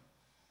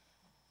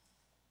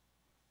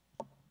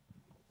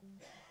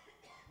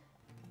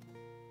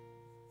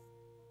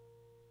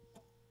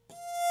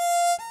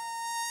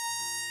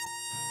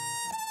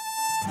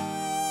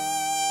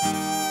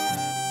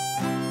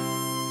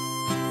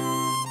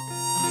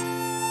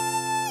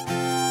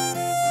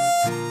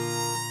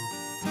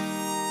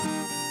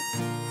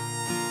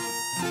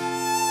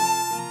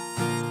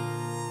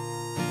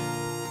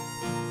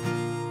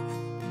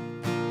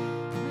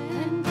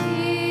 When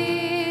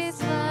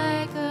peace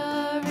like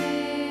a river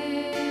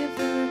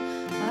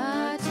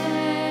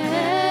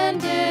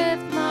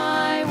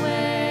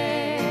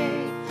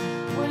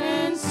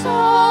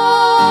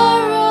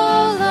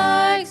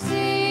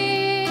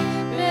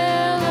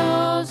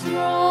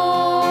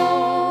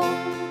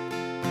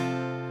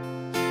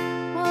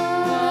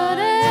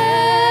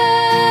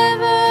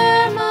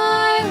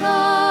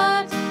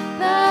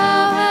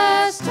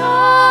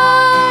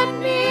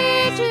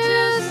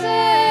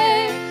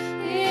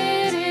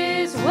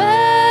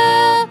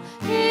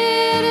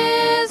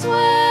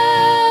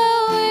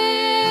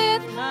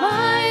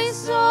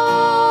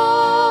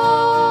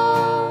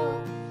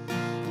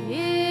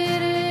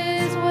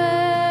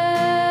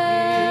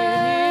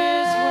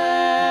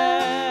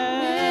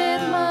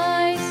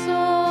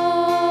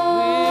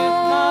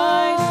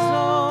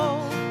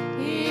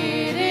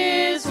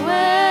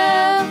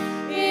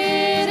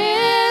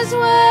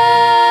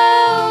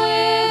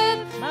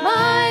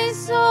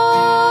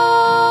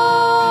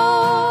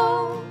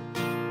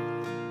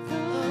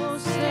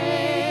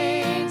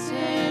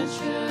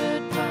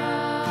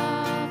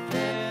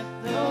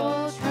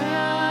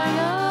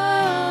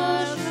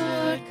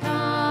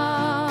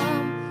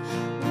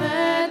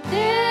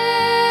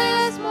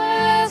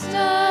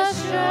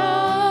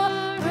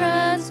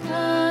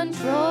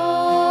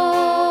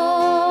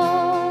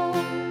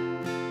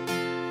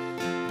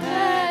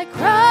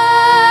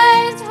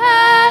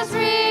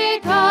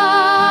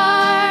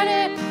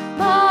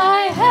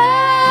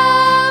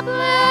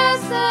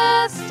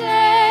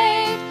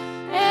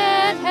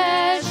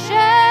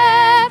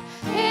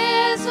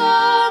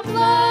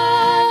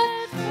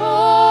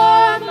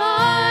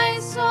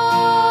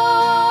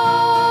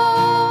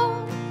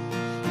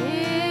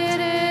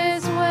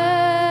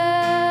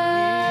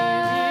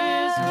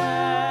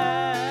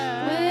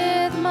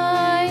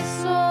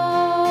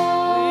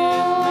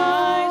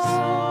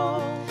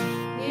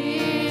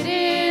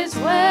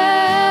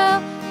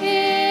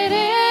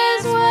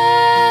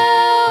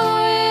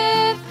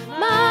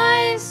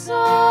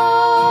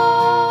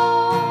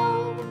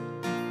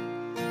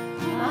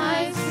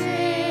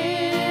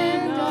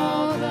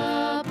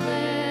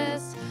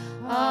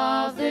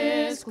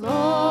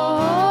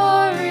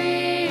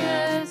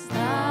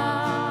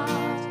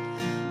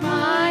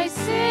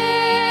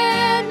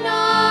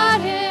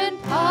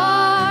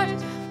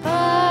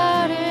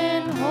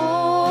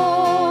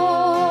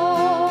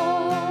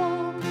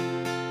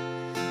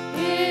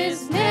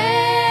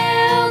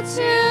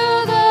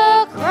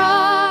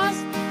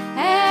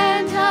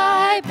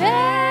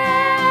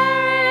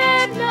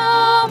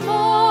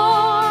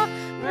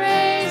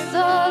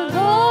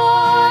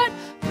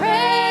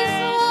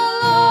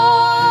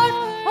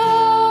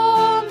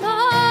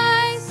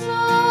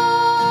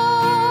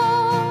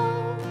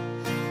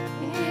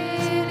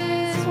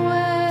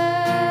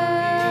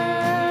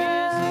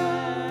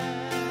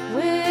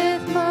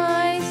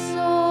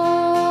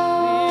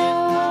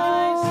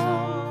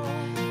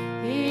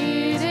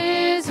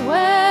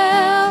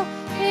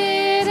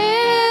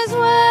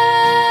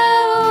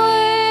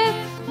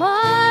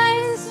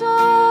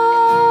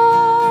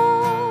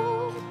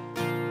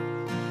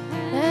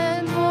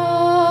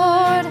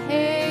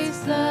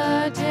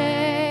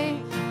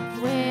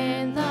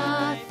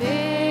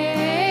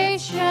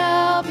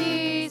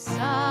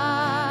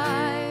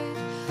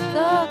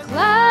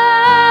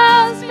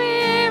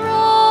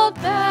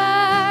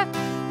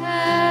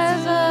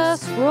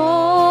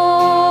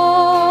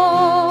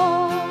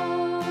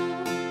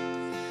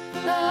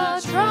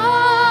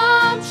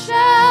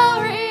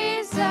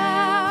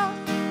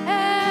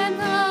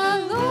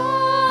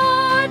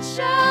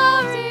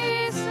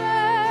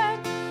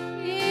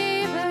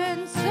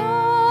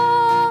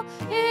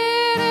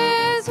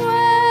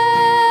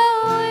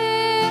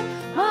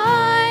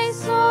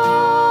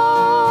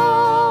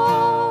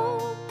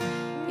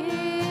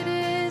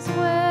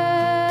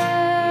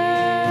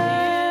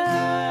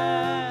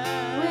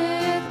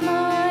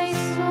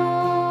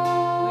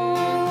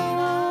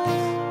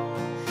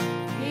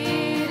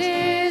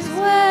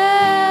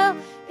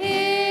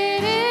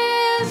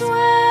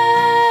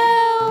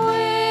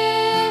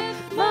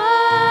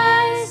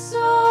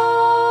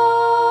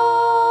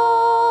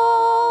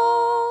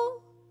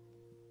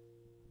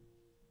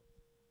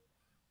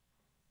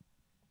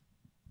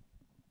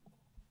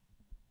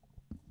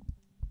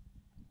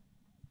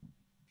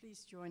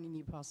join in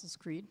the Apostles'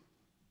 Creed.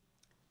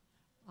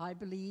 I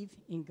believe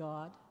in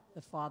God,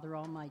 the Father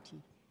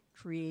Almighty,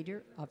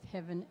 creator of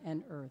heaven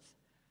and earth.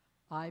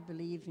 I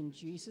believe in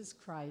Jesus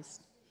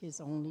Christ, his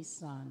only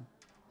Son,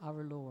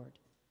 our Lord,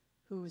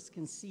 who was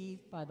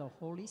conceived by the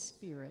Holy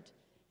Spirit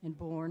and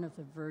born of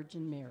the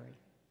Virgin Mary.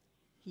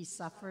 He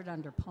suffered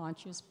under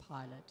Pontius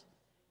Pilate,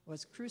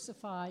 was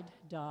crucified,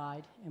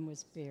 died, and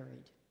was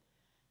buried.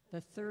 The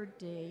third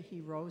day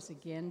he rose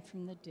again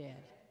from the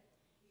dead.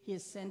 He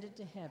ascended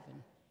to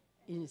heaven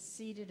and is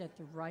seated at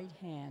the right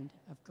hand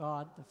of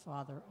God the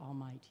Father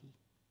Almighty.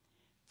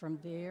 From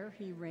there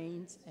he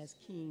reigns as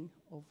king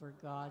over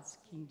God's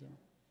kingdom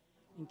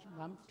and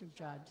come to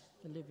judge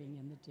the living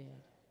and the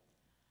dead.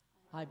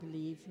 I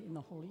believe in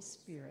the Holy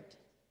Spirit,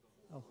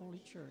 a holy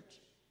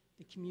church,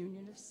 the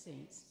communion of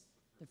saints,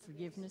 the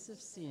forgiveness of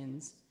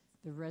sins,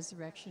 the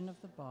resurrection of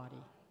the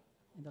body,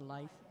 and the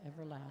life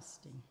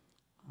everlasting.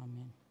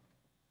 Amen.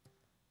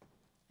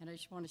 And I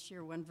just want to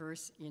share one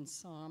verse in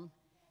Psalm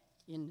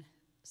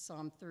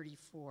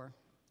 34.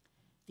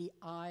 The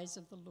eyes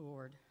of the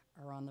Lord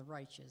are on the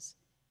righteous,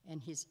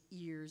 and his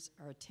ears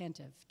are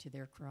attentive to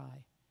their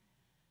cry.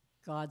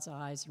 God's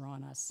eyes are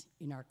on us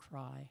in our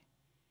cry,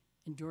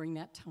 and during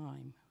that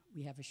time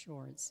we have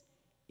assurance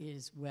it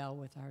is well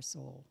with our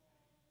soul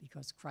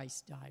because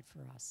Christ died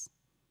for us.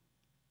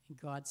 And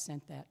God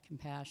sent that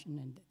compassion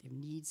and the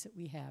needs that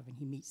we have, and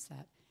he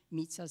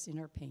meets us in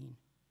our pain.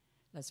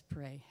 Let's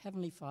pray.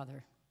 Heavenly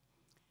Father,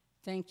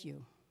 thank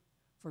you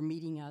for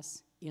meeting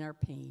us in our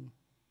pain,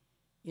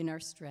 in our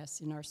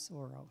stress, in our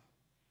sorrow.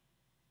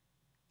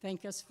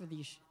 Thank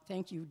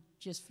you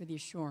just for the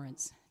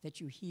assurance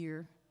that you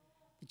hear,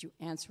 that you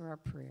answer our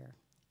prayer,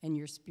 and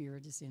your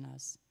Spirit is in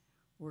us,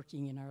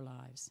 working in our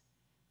lives.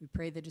 We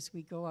pray that as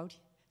we go out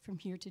from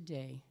here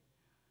today,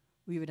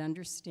 we would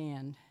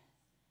understand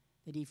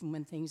that even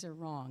when things are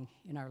wrong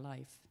in our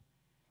life,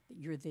 that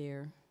you're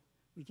there,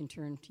 we can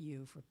turn to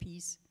you for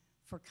peace,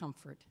 for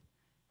comfort,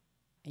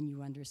 and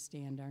you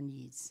understand our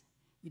needs.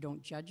 You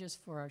don't judge us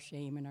for our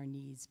shame and our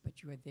needs,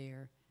 but you are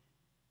there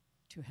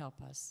to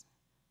help us.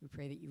 We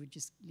pray that you would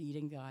just lead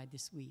and guide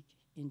this week.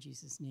 In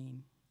Jesus'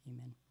 name,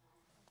 amen.